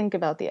you guys think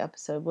about the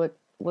episode? What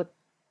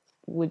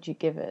would you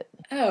give it?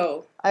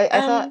 Oh. I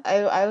thought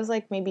I was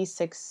like maybe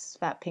 6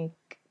 fat pink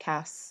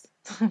casts.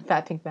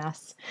 Fat pink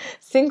masks.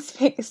 6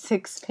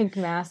 pink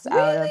masks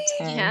out of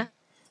 10. Yeah.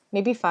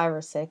 Maybe 5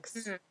 or 6.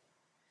 Mm-hmm.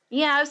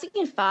 Yeah, I was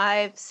thinking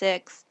 5,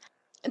 6.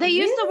 They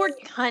use the word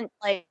cunt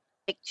like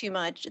too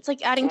much. It's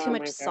like adding too Oh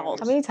much my salt.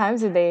 How many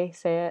times did they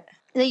say it?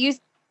 They used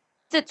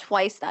it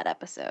twice that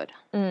episode.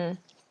 Mm.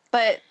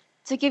 But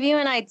to give you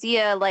an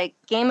idea, like,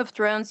 Game of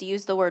Thrones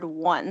used the word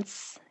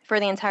once for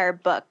the entire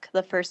book,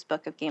 the first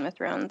book of Game of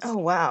Thrones. Oh,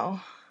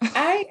 wow.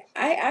 I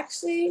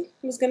actually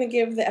was going to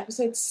give the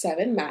episode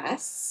 7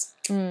 masks.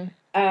 Mm.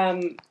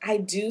 I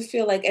do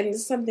feel like, and this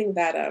is something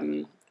that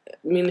me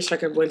and the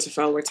Striker of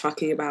Winterfell were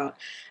talking about,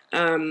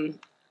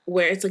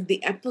 where it's like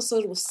the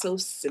episode was so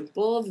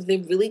simple that they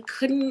really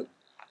couldn't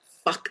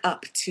fuck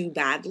up too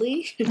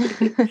badly.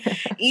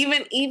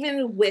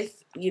 even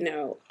with, you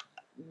know,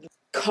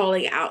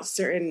 calling out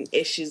certain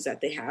issues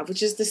that they have,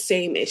 which is the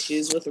same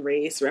issues with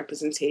race,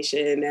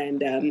 representation,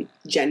 and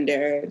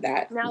gender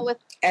Now with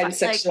and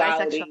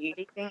sexuality.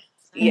 bisexuality things.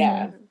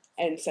 Yeah. Mhm.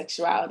 And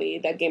sexuality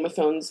that Game of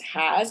Thrones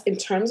has, in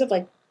terms of,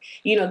 like,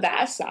 you know,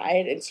 that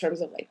aside, in terms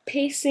of, like,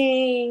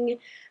 pacing,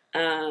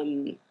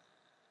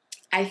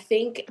 I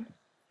think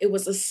it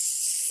was a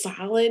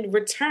solid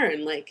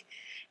return. Like,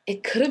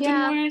 it could have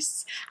been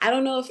worse. I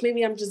don't know if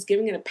maybe I'm just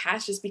giving it a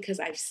pass just because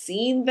I've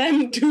seen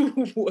them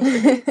do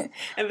worse.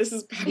 And this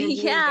is probably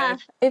It's on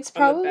the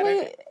probably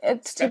better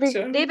it's to be.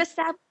 spectrum.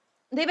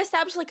 They've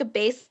established like a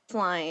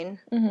baseline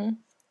Mhm.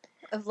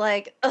 of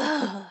like,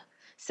 ugh.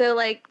 So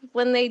like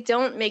when they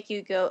don't make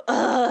you go,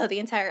 ugh, the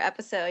entire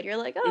episode, you're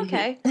like, oh,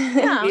 okay.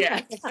 Yeah,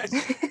 Yeah.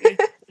 okay.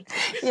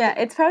 Yeah,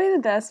 it's probably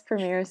the best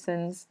premiere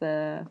since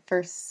the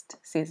first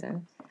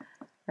season,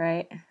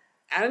 right?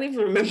 I don't even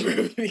remember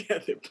the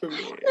other premiere.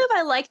 I don't know if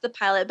I liked the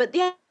pilot, but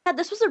yeah,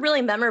 this was a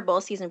really memorable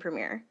season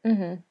premiere.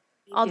 Mm-hmm.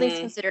 All things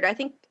considered, I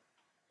think,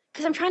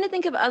 because I'm trying to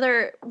think of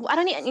other. I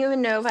don't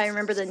even know if I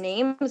remember the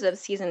names of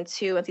season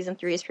 2 and season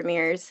 3's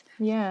premieres.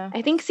 Yeah.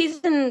 I think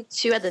season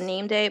 2 had the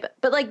name day,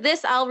 but like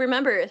this, I'll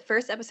remember.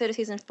 First episode of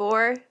season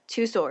 4,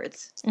 2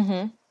 swords.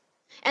 Mm-hmm.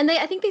 And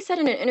I think they said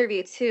in an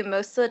interview too,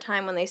 most of the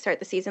time when they start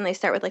the season, they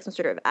start with like some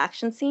sort of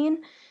action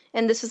scene.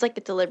 And this was like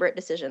a deliberate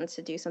decision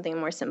to do something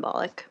more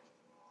symbolic.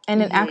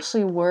 And it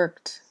actually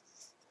worked.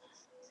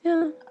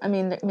 Yeah. I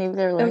mean, maybe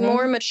they're A learning.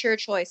 more mature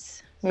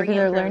choice. for Maybe Game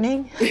they're of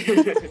Thrones.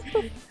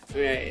 learning.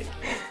 Right.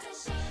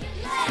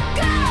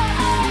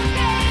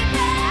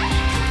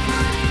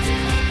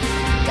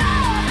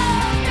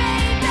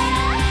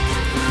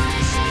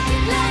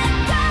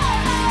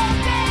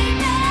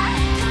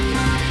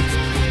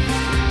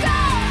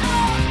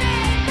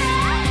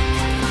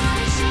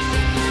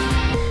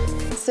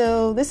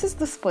 So this is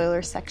the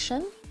spoiler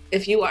section.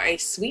 If you are a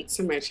sweet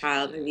summer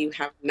child and you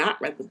have not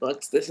read the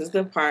books, this is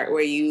the part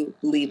where you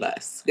leave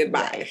us.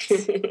 Goodbye.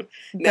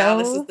 Now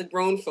this is the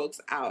grown folks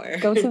hour.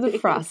 Go to the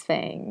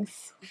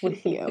Frostfangs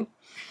with you.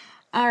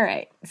 All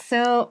right.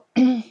 So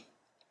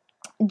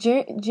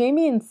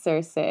Jamie and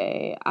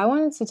Cersei, I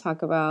wanted to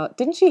talk about,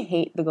 didn't she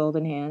hate the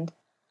Golden Hand?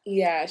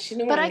 Yeah, she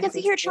knew. But I can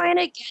see her trying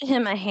to get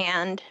him a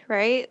hand,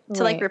 right?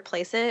 To like Right.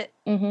 replace it.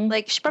 Mm-hmm.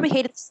 Like she probably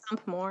hated the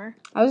stump more.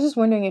 I was just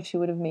wondering if she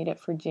would have made it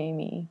for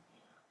Jamie.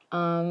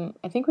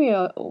 I think we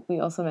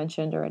also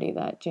mentioned already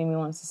that Jaime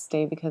wants to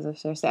stay because of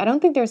Cersei. I don't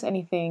think there's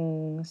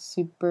anything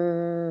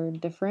super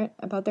different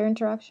about their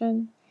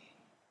interaction.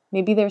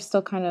 Maybe they're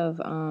still kind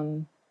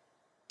of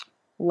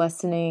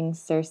lessening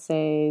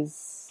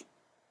Cersei's.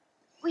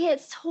 Well, yeah,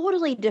 it's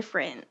totally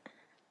different.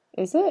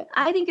 Is it?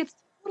 I think it's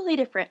totally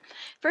different.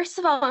 First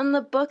of all, in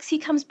the books, he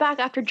comes back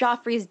after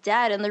Joffrey's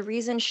dead, and the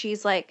reason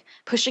she's like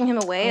pushing him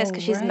away is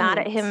because she's mad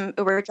at him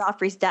over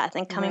Joffrey's death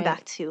and coming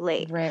back too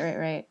late.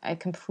 Right. I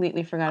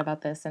completely forgot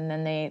about this. And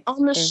then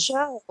on the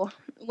show,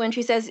 when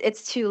she says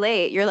it's too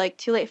late, you're like,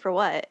 too late for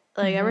what?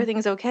 Like,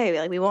 everything's okay.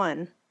 Like, we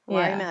won.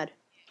 Why are you mad?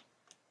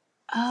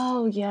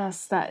 Oh,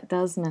 yes, that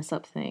does mess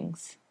up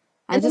things.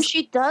 And then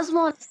she does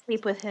want to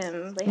sleep with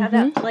him. They have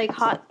that, like,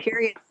 hot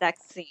period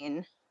sex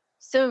scene.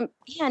 So,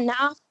 yeah,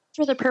 now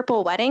for the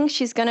Purple Wedding,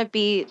 she's going to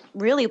be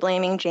really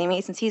blaming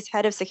Jaime since he's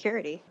head of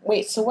security.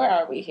 Wait, so where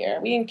are we here?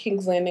 Are we in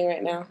King's Landing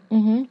right now?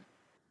 Mm-hmm.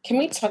 Can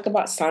we talk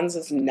about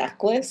Sansa's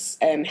necklace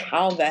and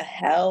how the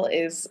hell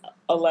is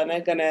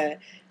Olenna going to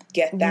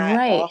get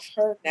that off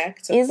her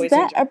neck to poison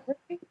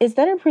Joffrey? Is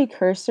that a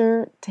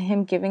precursor to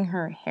him giving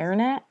her a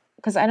hairnet?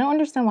 Because I don't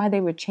understand why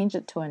they would change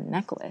it to a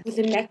necklace. With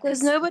a necklace?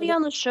 Because nobody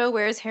on the show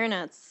wears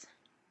hairnets.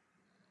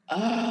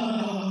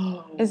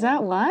 Oh. Is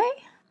that why?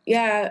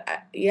 Yeah.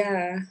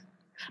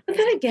 But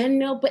then again,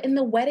 no, but in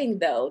the wedding,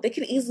 though, they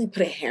could easily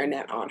put a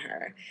hairnet on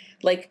her.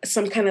 Like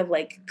some kind of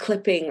like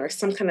clipping or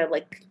some kind of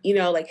like, you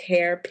know, like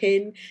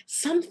hairpin,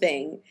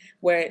 something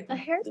where... A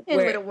hairpin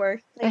would have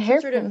worked. Like a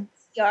hairpin. Sort of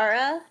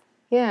tiara.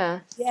 Yeah.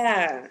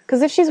 Yeah.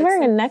 Because if she's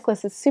wearing a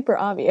necklace, it's super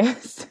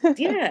obvious.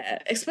 Yeah,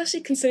 especially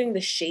considering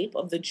the shape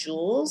of the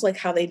jewels, like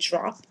how they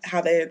drop,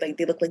 how they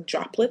look like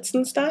droplets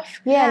and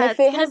stuff. Yeah, and it's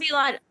going to be a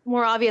lot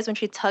more obvious when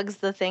she tugs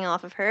the thing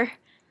off of her.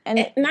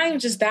 And not even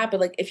just that, but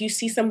like if you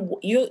see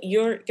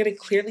you're gonna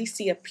clearly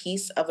see a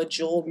piece of a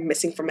jewel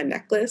missing from a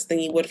necklace than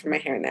you would from a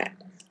hairnet.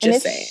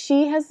 Just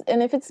saying.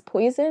 If it's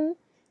poison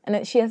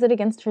and she has it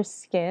against her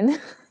skin,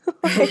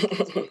 and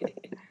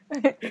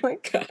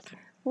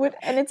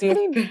it's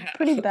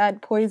pretty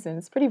bad poison.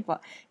 It's pretty,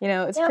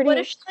 it's pretty. What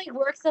if she like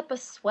works up a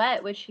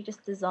sweat? Would she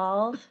just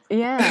dissolve?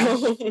 Yeah.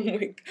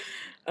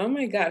 Oh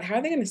my god! How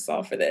are they going to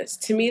solve for this?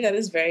 To me, that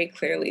is very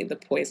clearly the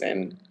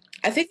poison.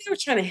 I think they were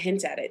trying to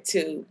hint at it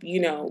too.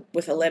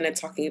 With Olenna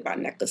talking about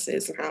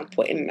necklaces and how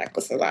important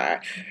necklaces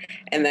are,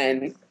 and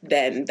then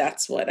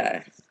that's what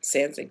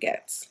Sansa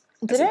gets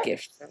as a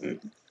gift from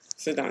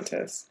Sir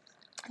Dantos.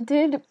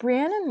 Did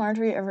Brienne and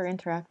Marjorie ever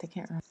interact? I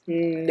can't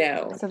remember.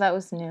 No. So that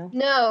was new.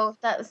 No,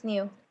 that was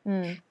new.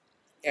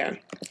 Yeah.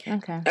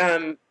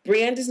 Okay.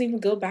 Brienne doesn't even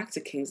go back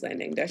to King's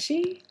Landing, does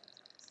she?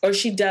 Or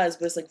she does,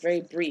 but it's like very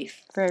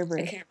brief. Very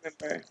brief. I can't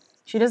remember.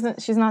 She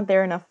doesn't. She's not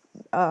there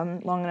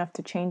long enough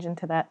to change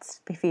into that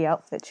spiffy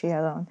outfit she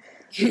had on.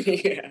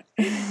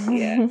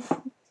 Yeah.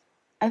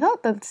 I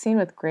thought the scene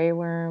with Grey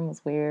Worm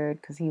was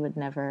weird because he would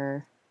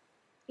never.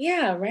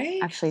 Yeah. Right.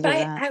 Actually, do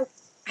that.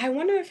 I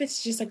wonder if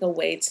it's just like a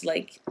way to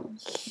like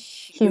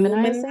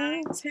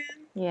humanize him.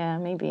 Yeah,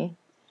 maybe.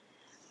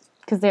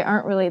 Because they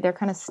aren't really. They're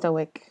kind of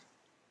stoic,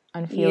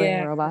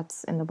 unfeeling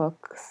robots in the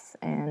books,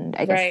 and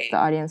I guess the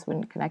audience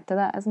wouldn't connect to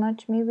that as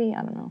much. Maybe,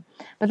 I don't know.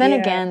 But then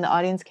again, the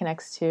audience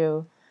connects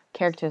to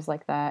characters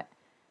like that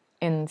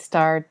in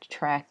Star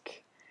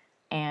Trek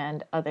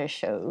and other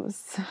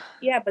shows.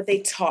 Yeah, but they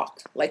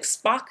talk. Like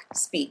Spock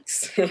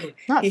speaks.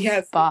 Not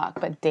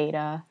Spock, but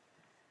Data.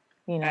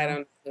 I don't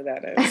know who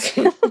that is.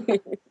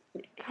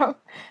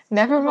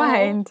 Never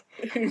mind.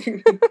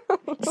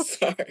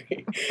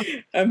 Sorry.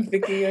 I'm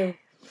thinking of...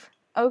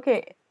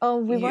 Okay. Oh,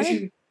 we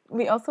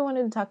also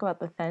wanted to talk about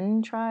the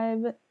Thenn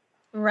tribe.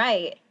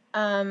 Right.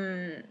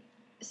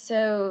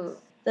 So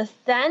the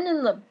Thenn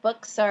in the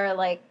books are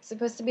like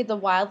supposed to be the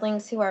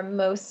wildlings who are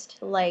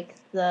most like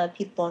the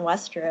people in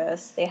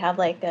Westeros. They have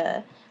like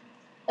a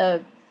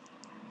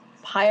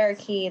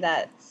hierarchy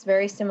that's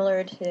very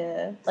similar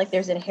to like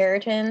there's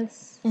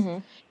inheritance. Mm-hmm.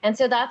 And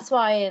so that's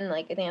why in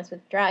like A Dance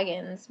with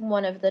Dragons,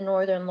 one of the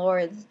Northern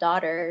Lord's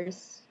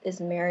daughters is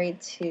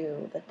married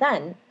to the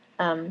Thenn,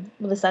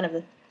 the son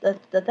of the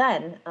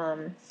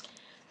Thenn.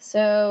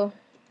 So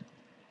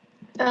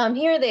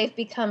here they've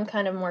become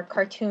kind of more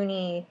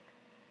cartoony,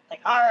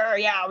 like, "Oh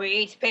yeah, we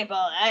eat people,"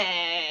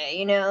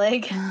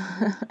 like.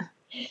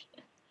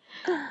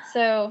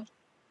 So,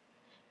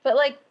 but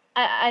like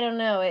I don't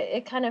know,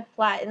 it kind of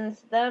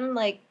flattens them.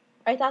 Like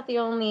I thought the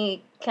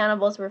only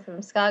cannibals were from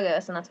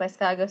Skagos, and that's why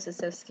Skagos is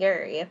so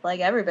scary. If like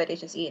everybody's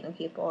just eating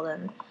people,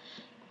 then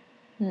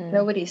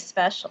nobody's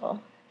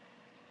special.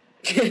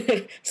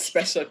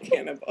 Special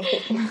cannibal.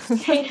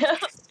 I know.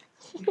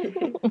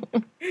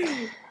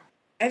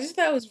 I just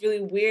thought it was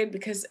really weird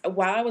because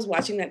while I was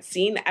watching that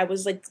scene, I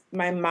was like,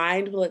 my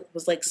mind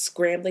was like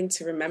scrambling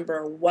to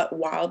remember what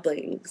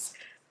wildlings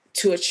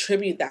to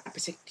attribute that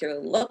particular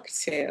look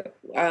to.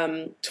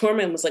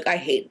 Tormund was like, I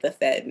hate the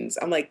Thenns.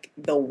 I'm like,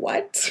 the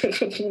what?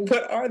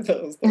 What are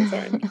those? Those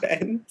aren't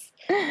Thenns.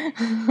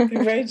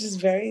 They're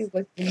very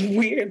like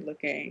weird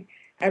looking.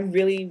 I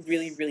really,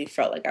 really, really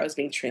felt like I was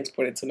being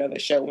transported to another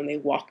show when they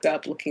walked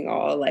up looking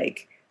all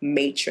like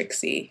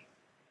Matrixy.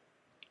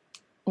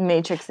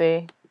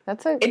 Matrixy.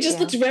 That's a. It just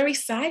yeah. looked very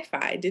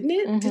sci-fi, didn't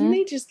it? Didn't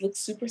they just look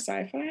super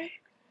sci-fi?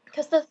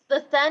 Because the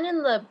Then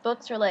in the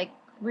books are like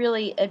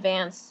really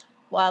advanced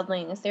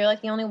wildlings. They're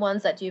like the only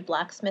ones that do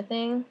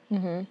blacksmithing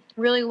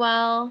really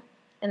well,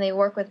 and they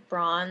work with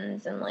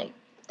bronze, and like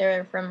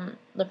they're from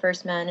the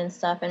First Men and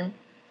stuff. And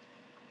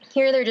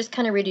here they're just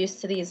kind of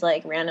reduced to these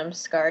like random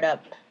scarred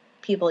up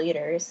people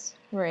eaters.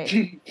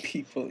 Right.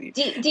 People.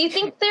 Do you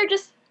think they're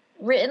just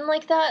written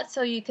like that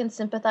so you can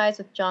sympathize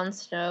with Jon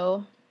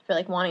Snow for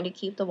like wanting to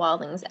keep the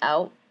wildlings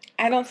out?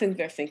 I don't think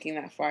they're thinking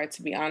that far,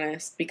 to be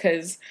honest,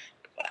 because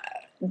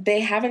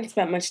they haven't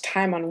spent much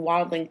time on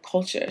wildling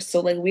culture. So,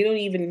 like, we don't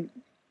even,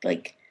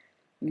 like,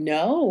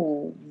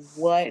 know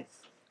what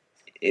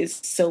is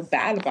so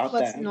bad about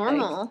What's them.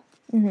 normal?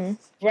 Like,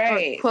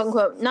 right. Or, quote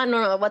unquote, not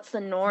normal, what's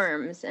the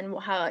norms and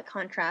how it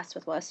contrasts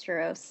with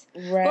Westeros.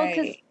 Right. Well,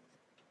 because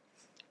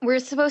we're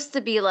supposed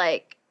to be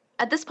like,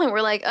 at this point,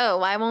 we're like, oh,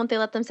 why won't they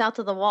let them south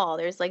of the wall?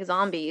 There's like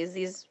zombies.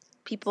 These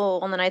people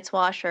on the Night's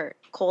Watch are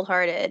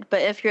cold-hearted.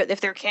 But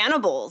if they're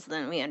cannibals,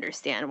 then we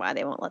understand why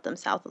they won't let them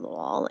south of the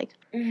wall. Like,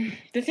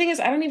 the thing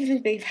is, I don't even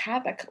think they've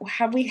had that.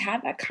 Have we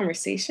had that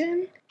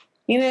conversation?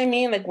 You know what I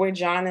mean? Like where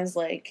Jon is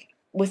like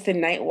with the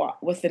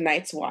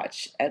Night's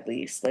Watch, at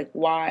least. Like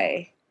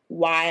why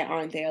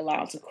aren't they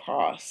allowed to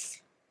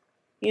cross?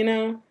 You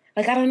know?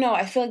 Like, I don't know.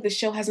 I feel like the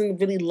show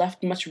hasn't really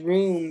left much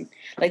room.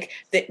 Like,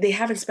 they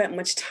haven't spent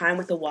much time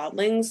with the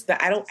wildlings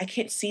that I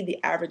can't see the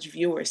average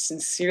viewer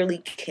sincerely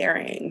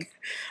caring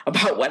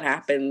about what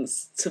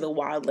happens to the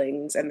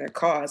wildlings and their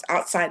cause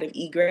outside of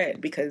Ygritte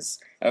because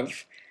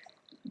of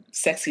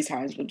sexy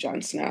times with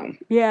Jon Snow.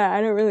 Yeah, I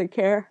don't really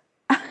care.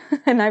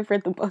 And I've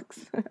read the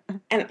books.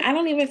 And I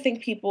don't even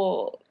think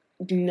people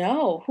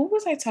know. Who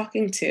was I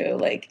talking to?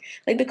 Like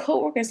the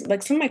coworkers,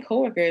 like some of my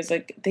coworkers,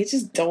 like they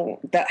just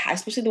don't, that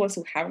especially the ones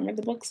who haven't read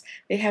the books,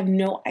 they have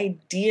no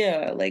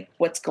idea like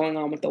what's going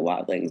on with the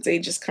wildlings. They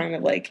just kind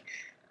of like,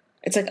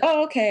 it's like,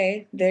 oh,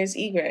 okay, there's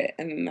Ygritte,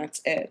 and then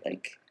that's it.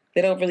 Like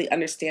they don't really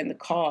understand the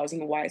cause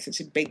and why it's such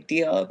a big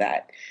deal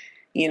that,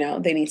 you know,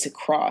 they need to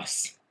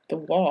cross the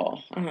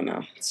wall. I don't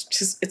know.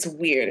 It's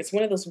weird. It's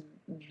one of those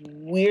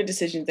weird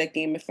decisions that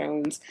Game of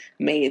Thrones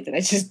made that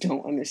I just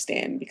don't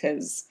understand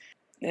because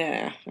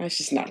that's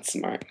just not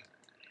smart.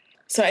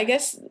 So I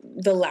guess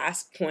the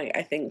last point,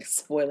 I think,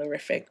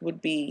 spoilerific, would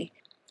be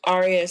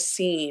Arya's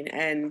scene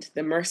and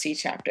the Mercy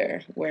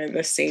chapter, where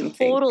the same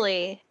thing.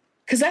 Totally.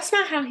 Because that's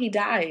not how he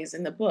dies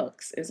in the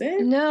books, is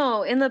it?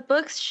 No, in the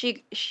books,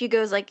 she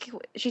goes like,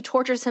 she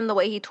tortures him the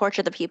way he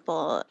tortured the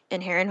people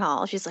in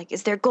Harrenhal. She's like,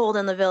 is there gold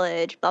in the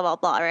village? Blah, blah,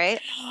 blah, right?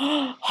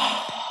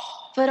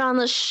 But on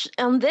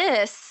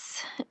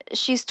this,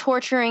 she's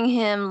torturing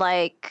him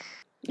like...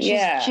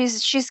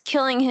 She's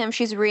killing him.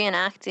 She's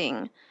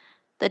reenacting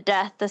the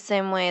death the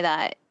same way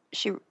that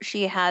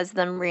she has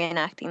them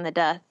reenacting the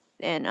death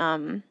in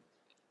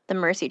the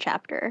Mercy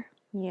chapter.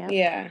 Yeah.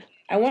 Yeah.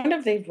 I wonder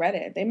if they've read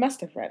it. They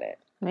must have read it.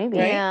 Maybe.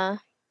 Right? Yeah.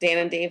 Dan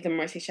and Dave, the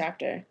Mercy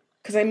chapter.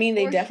 Because, I mean,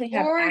 they definitely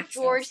have access.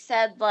 George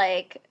said,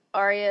 like,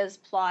 Arya's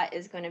plot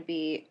is going to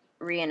be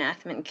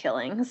reenactment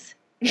killings.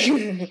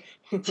 As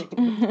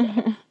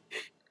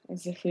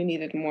if we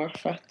needed more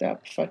fucked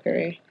up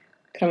fuckery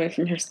coming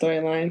from her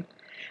storyline.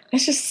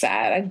 That's just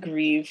sad. I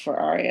grieve for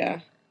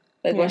Arya.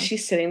 Like, when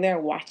she's sitting there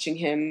watching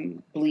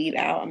him bleed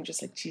out, I'm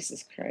just like,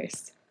 Jesus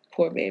Christ.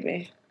 Poor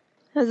baby.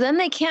 Because then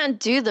they can't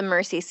do the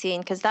Mercy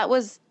scene, because that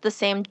was the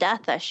same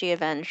death that she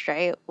avenged,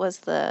 right?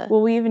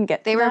 Will we even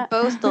get to They were that?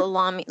 both the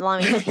Lami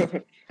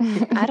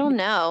I don't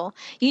know.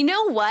 You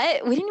know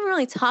what? We didn't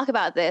really talk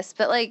about this,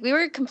 but like we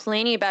were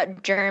complaining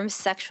about germs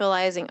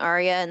sexualizing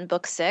Arya in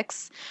book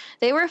 6.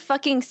 They were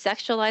fucking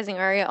sexualizing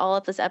Arya all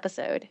of this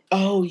episode.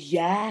 Oh,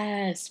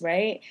 yes,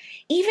 right?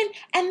 Even,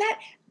 and that,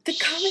 the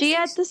conversation... She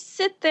had to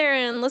sit there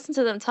and listen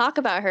to them talk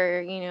about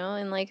her, you know,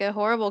 in like a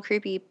horrible,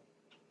 creepy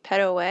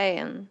pedo way.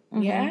 And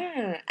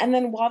yeah. And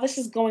then while this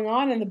is going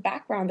on in the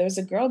background, there's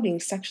a girl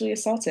being sexually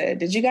assaulted.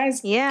 Did you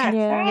guys catch that?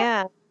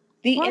 Yeah.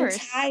 The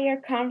entire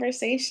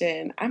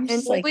conversation. I'm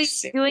just like,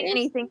 nobody's doing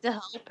anything to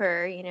help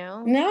her, you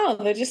know? No,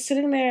 they're just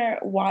sitting there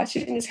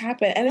watching this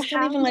happen. And it's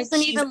not even like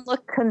doesn't even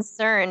look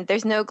concerned.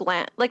 There's no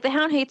glance. Like, the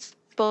Hound hates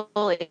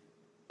bullies.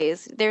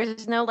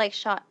 There's no, like,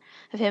 shot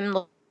of him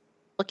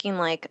looking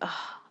like, ugh.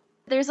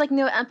 There's, like,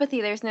 no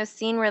empathy. There's no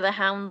scene where the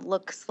Hound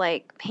looks,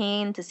 like,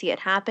 pain to see it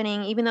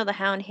happening, even though the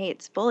Hound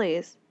hates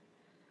bullies.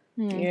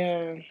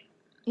 Yeah.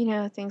 You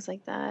know, things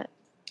like that.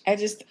 I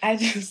just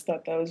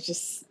thought that was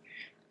just...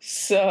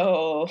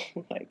 So,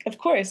 like, of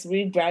course,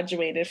 we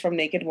graduated from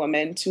naked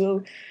woman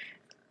to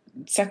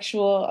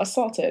sexual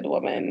assaulted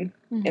woman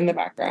in the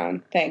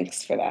background.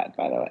 Thanks for that,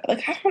 by the way.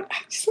 Like,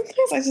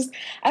 sometimes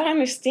I don't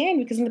understand,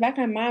 because in the back of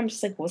my mind, I'm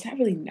just like, was that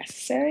really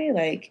necessary?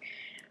 Like,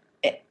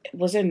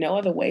 was there no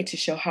other way to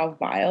show how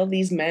vile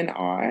these men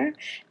are?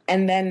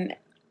 And then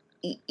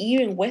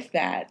even with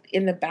that,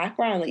 in the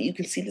background, like, you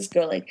can see this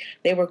girl, like,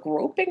 they were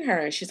groping her,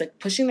 and she's, like,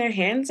 pushing their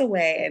hands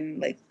away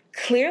and, like,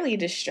 clearly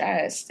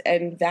distressed,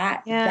 and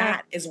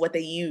that is what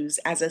they use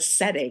as a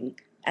setting,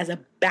 as a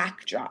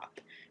backdrop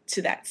to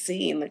that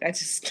scene. Like, I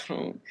just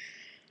don't.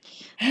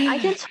 I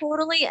can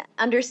totally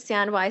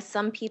understand why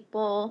some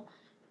people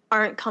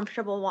aren't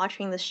comfortable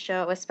watching the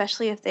show,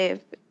 especially if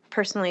they've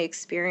personally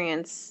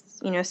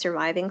experienced,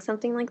 surviving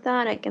something like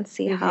that. I can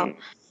see how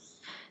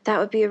that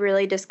would be a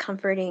really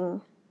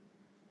discomforting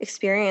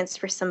experience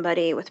for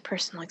somebody with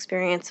personal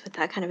experience with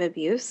that kind of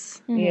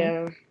abuse.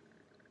 Yeah.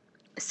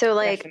 So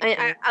like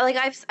Definitely.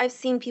 I've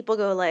seen people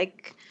go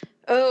like,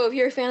 "Oh, if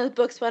you're a fan of the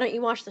books, why don't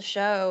you watch the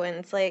show?" And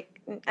it's like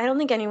I don't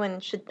think anyone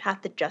should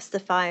have to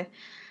justify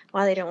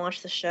why they don't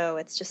watch the show.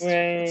 It's just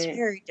it's Right.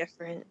 very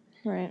different.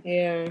 Right.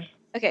 Yeah.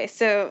 Okay,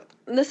 so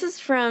this is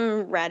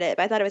from Reddit, but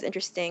I thought it was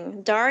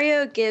interesting.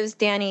 Dario gives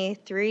Danny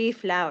 3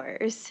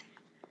 flowers.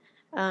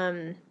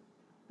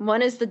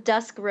 One is the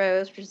dusk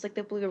rose, which is like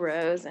the blue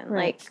rose, and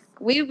Right. like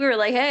we were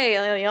like, "Hey,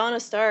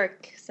 Lyanna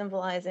Stark,"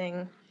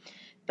 symbolizing.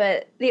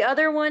 But the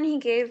other one he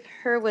gave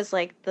her was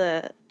like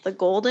the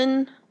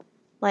golden,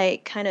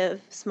 like kind of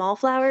small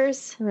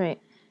flowers. Right.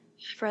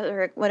 I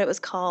forgot what it was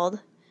called.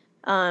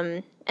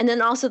 And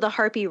then also the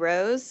harpy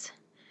rose.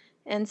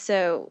 And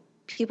so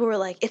people were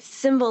like, it's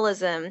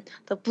symbolism.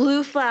 The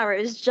blue flower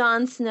is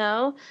Jon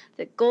Snow,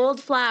 the gold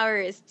flower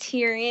is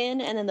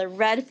Tyrion, and then the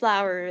red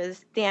flower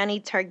is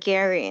Dany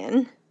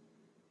Targaryen.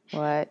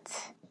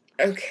 What?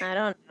 Okay. I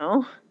don't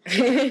know.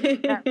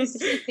 That's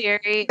the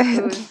theory.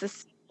 It was the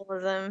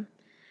symbolism.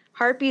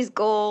 Harpy's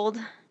gold,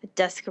 the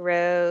dusk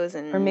rose,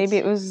 and Or maybe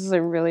it was just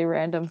a really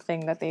random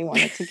thing that they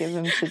wanted to give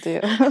him to do.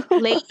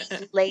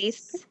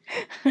 lace.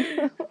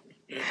 I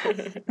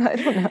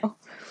don't know.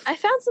 I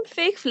found some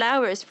fake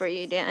flowers for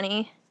you,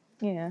 Danny.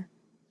 Yeah.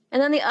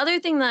 And then the other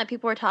thing that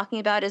people were talking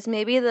about is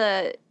maybe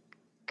the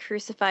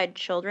crucified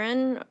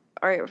children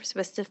are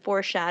supposed to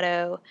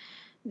foreshadow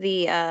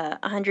the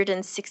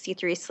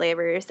 163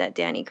 slavers that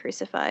Danny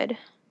crucified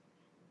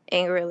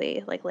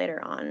angrily, like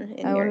later on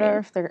in I wonder Miriam.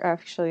 if they're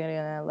actually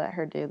gonna let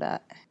her do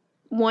that.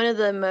 One of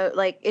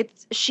the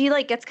she's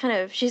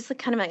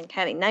kind of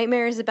having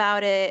nightmares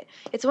about it.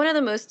 It's one of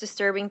the most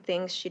disturbing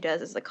things she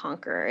does as a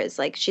conqueror is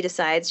like she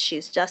decides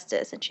she's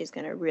justice and she's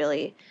going to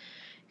really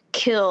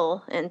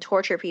kill and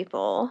torture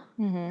people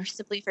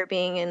simply for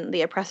being in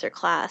the oppressor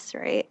class,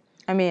 right?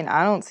 I mean,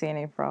 I don't see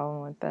any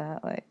problem with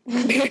that. Like,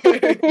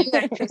 You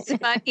got to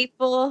crucify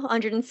people,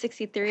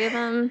 163 of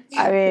them.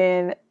 I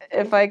mean,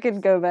 if I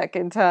could go back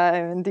in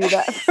time and do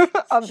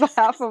that on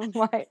behalf of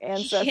my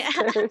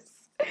ancestors,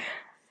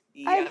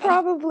 I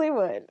probably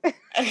would.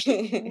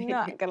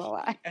 Not gonna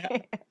lie.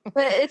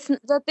 But it's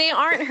that they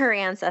aren't her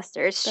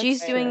ancestors. She's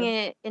That's doing true.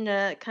 it in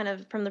a kind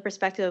of from the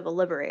perspective of a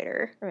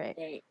liberator. Right.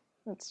 Right.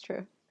 That's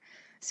true.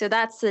 So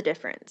that's the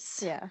difference.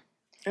 Yeah.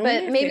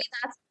 But maybe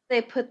that's why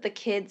they put the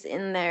kids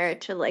in there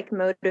to like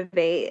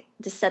motivate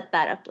to set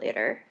that up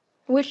later.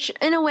 Which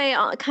in a way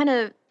kind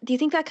of do you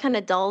think that kind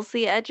of dulls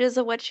the edges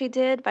of what she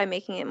did by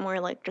making it more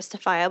like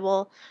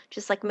justifiable?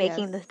 Just like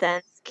making the Yes.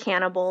 Thens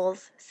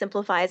cannibals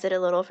simplifies it a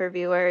little for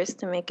viewers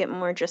to make it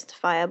more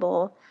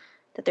justifiable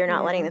that they're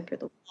not letting them through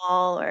the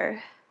wall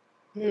or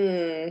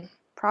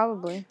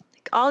Probably.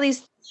 like all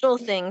these little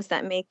things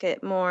that make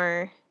it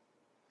more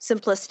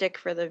simplistic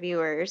for the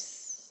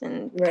viewers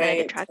and kind of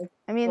Right. detract.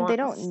 I mean, they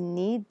Wants. don't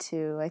need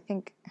to. I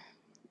think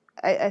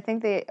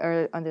they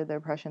are under the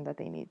impression that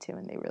they need to,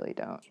 and they really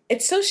don't.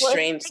 It's so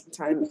strange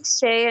sometimes.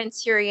 Shay and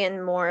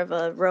Tyrion more of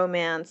a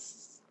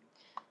romance,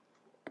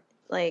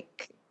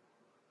 like,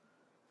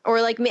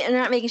 or like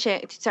not making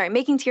Shay. Sorry,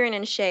 making Tyrion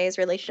and Shay's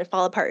relationship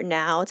fall apart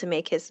now to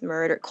make his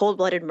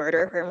cold-blooded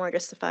murder, her more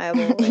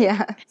justifiable. Like,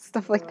 Yeah,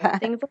 stuff like that.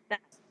 things like that.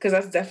 Because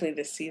that's definitely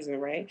this season,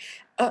 right?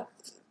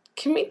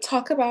 Can we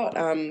talk about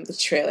the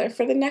trailer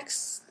for the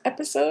next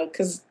episode?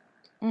 Because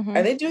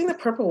are they doing the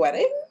Purple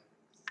Wedding?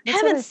 I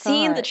That's what haven't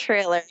seen the thought.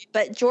 trailer,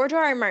 but George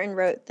R. R. Martin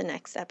wrote the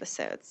next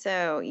episode,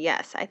 so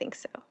yes, I think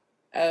so.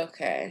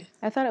 Okay.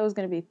 I thought it was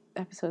going to be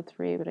episode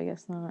 3, but I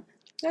guess not.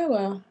 Oh,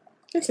 well.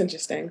 That's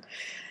interesting.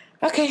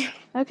 Okay.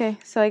 Okay,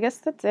 so I guess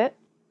that's it.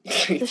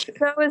 The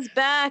show is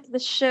back. The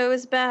show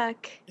is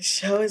back. The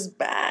show is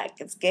back.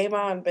 It's game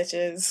on,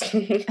 bitches.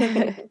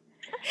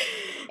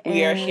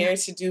 We are And- here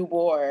to do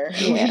war.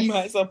 Yes. We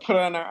might as well put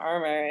on our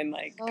armor and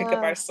like pick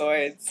up our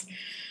swords.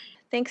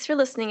 Thanks for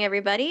listening,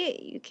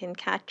 everybody. You can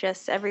catch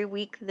us every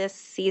week this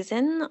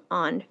season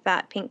on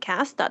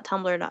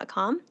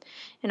fatpinkcast.tumblr.com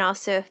and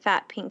also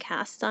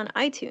fatpinkcast on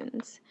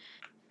iTunes.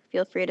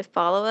 Feel free to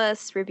follow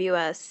us, review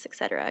us,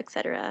 etc.,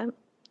 etc.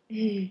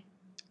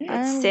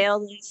 Let's sail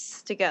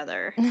this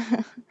together.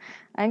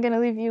 I'm going to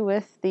leave you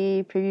with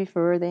the preview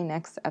for the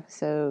next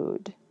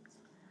episode.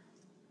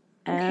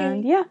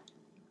 And yeah.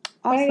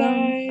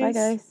 Awesome. Bye,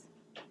 guys.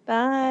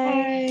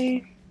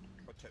 Bye. Bye.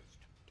 A toast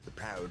to the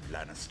proud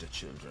Lannister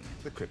children,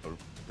 the cripple,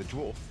 the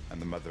dwarf,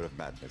 and the mother of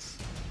madness.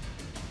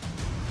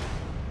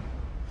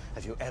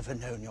 Have you ever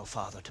known your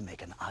father to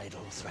make an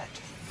idle threat?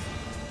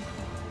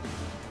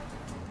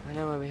 I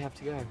know where we have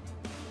to go.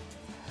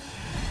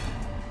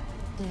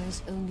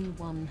 There's only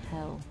one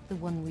hell, the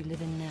one we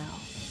live in now.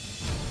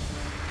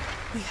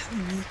 We have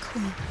a new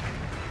queen.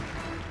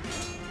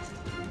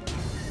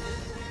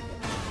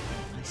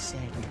 I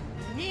said,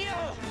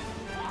 Kneel!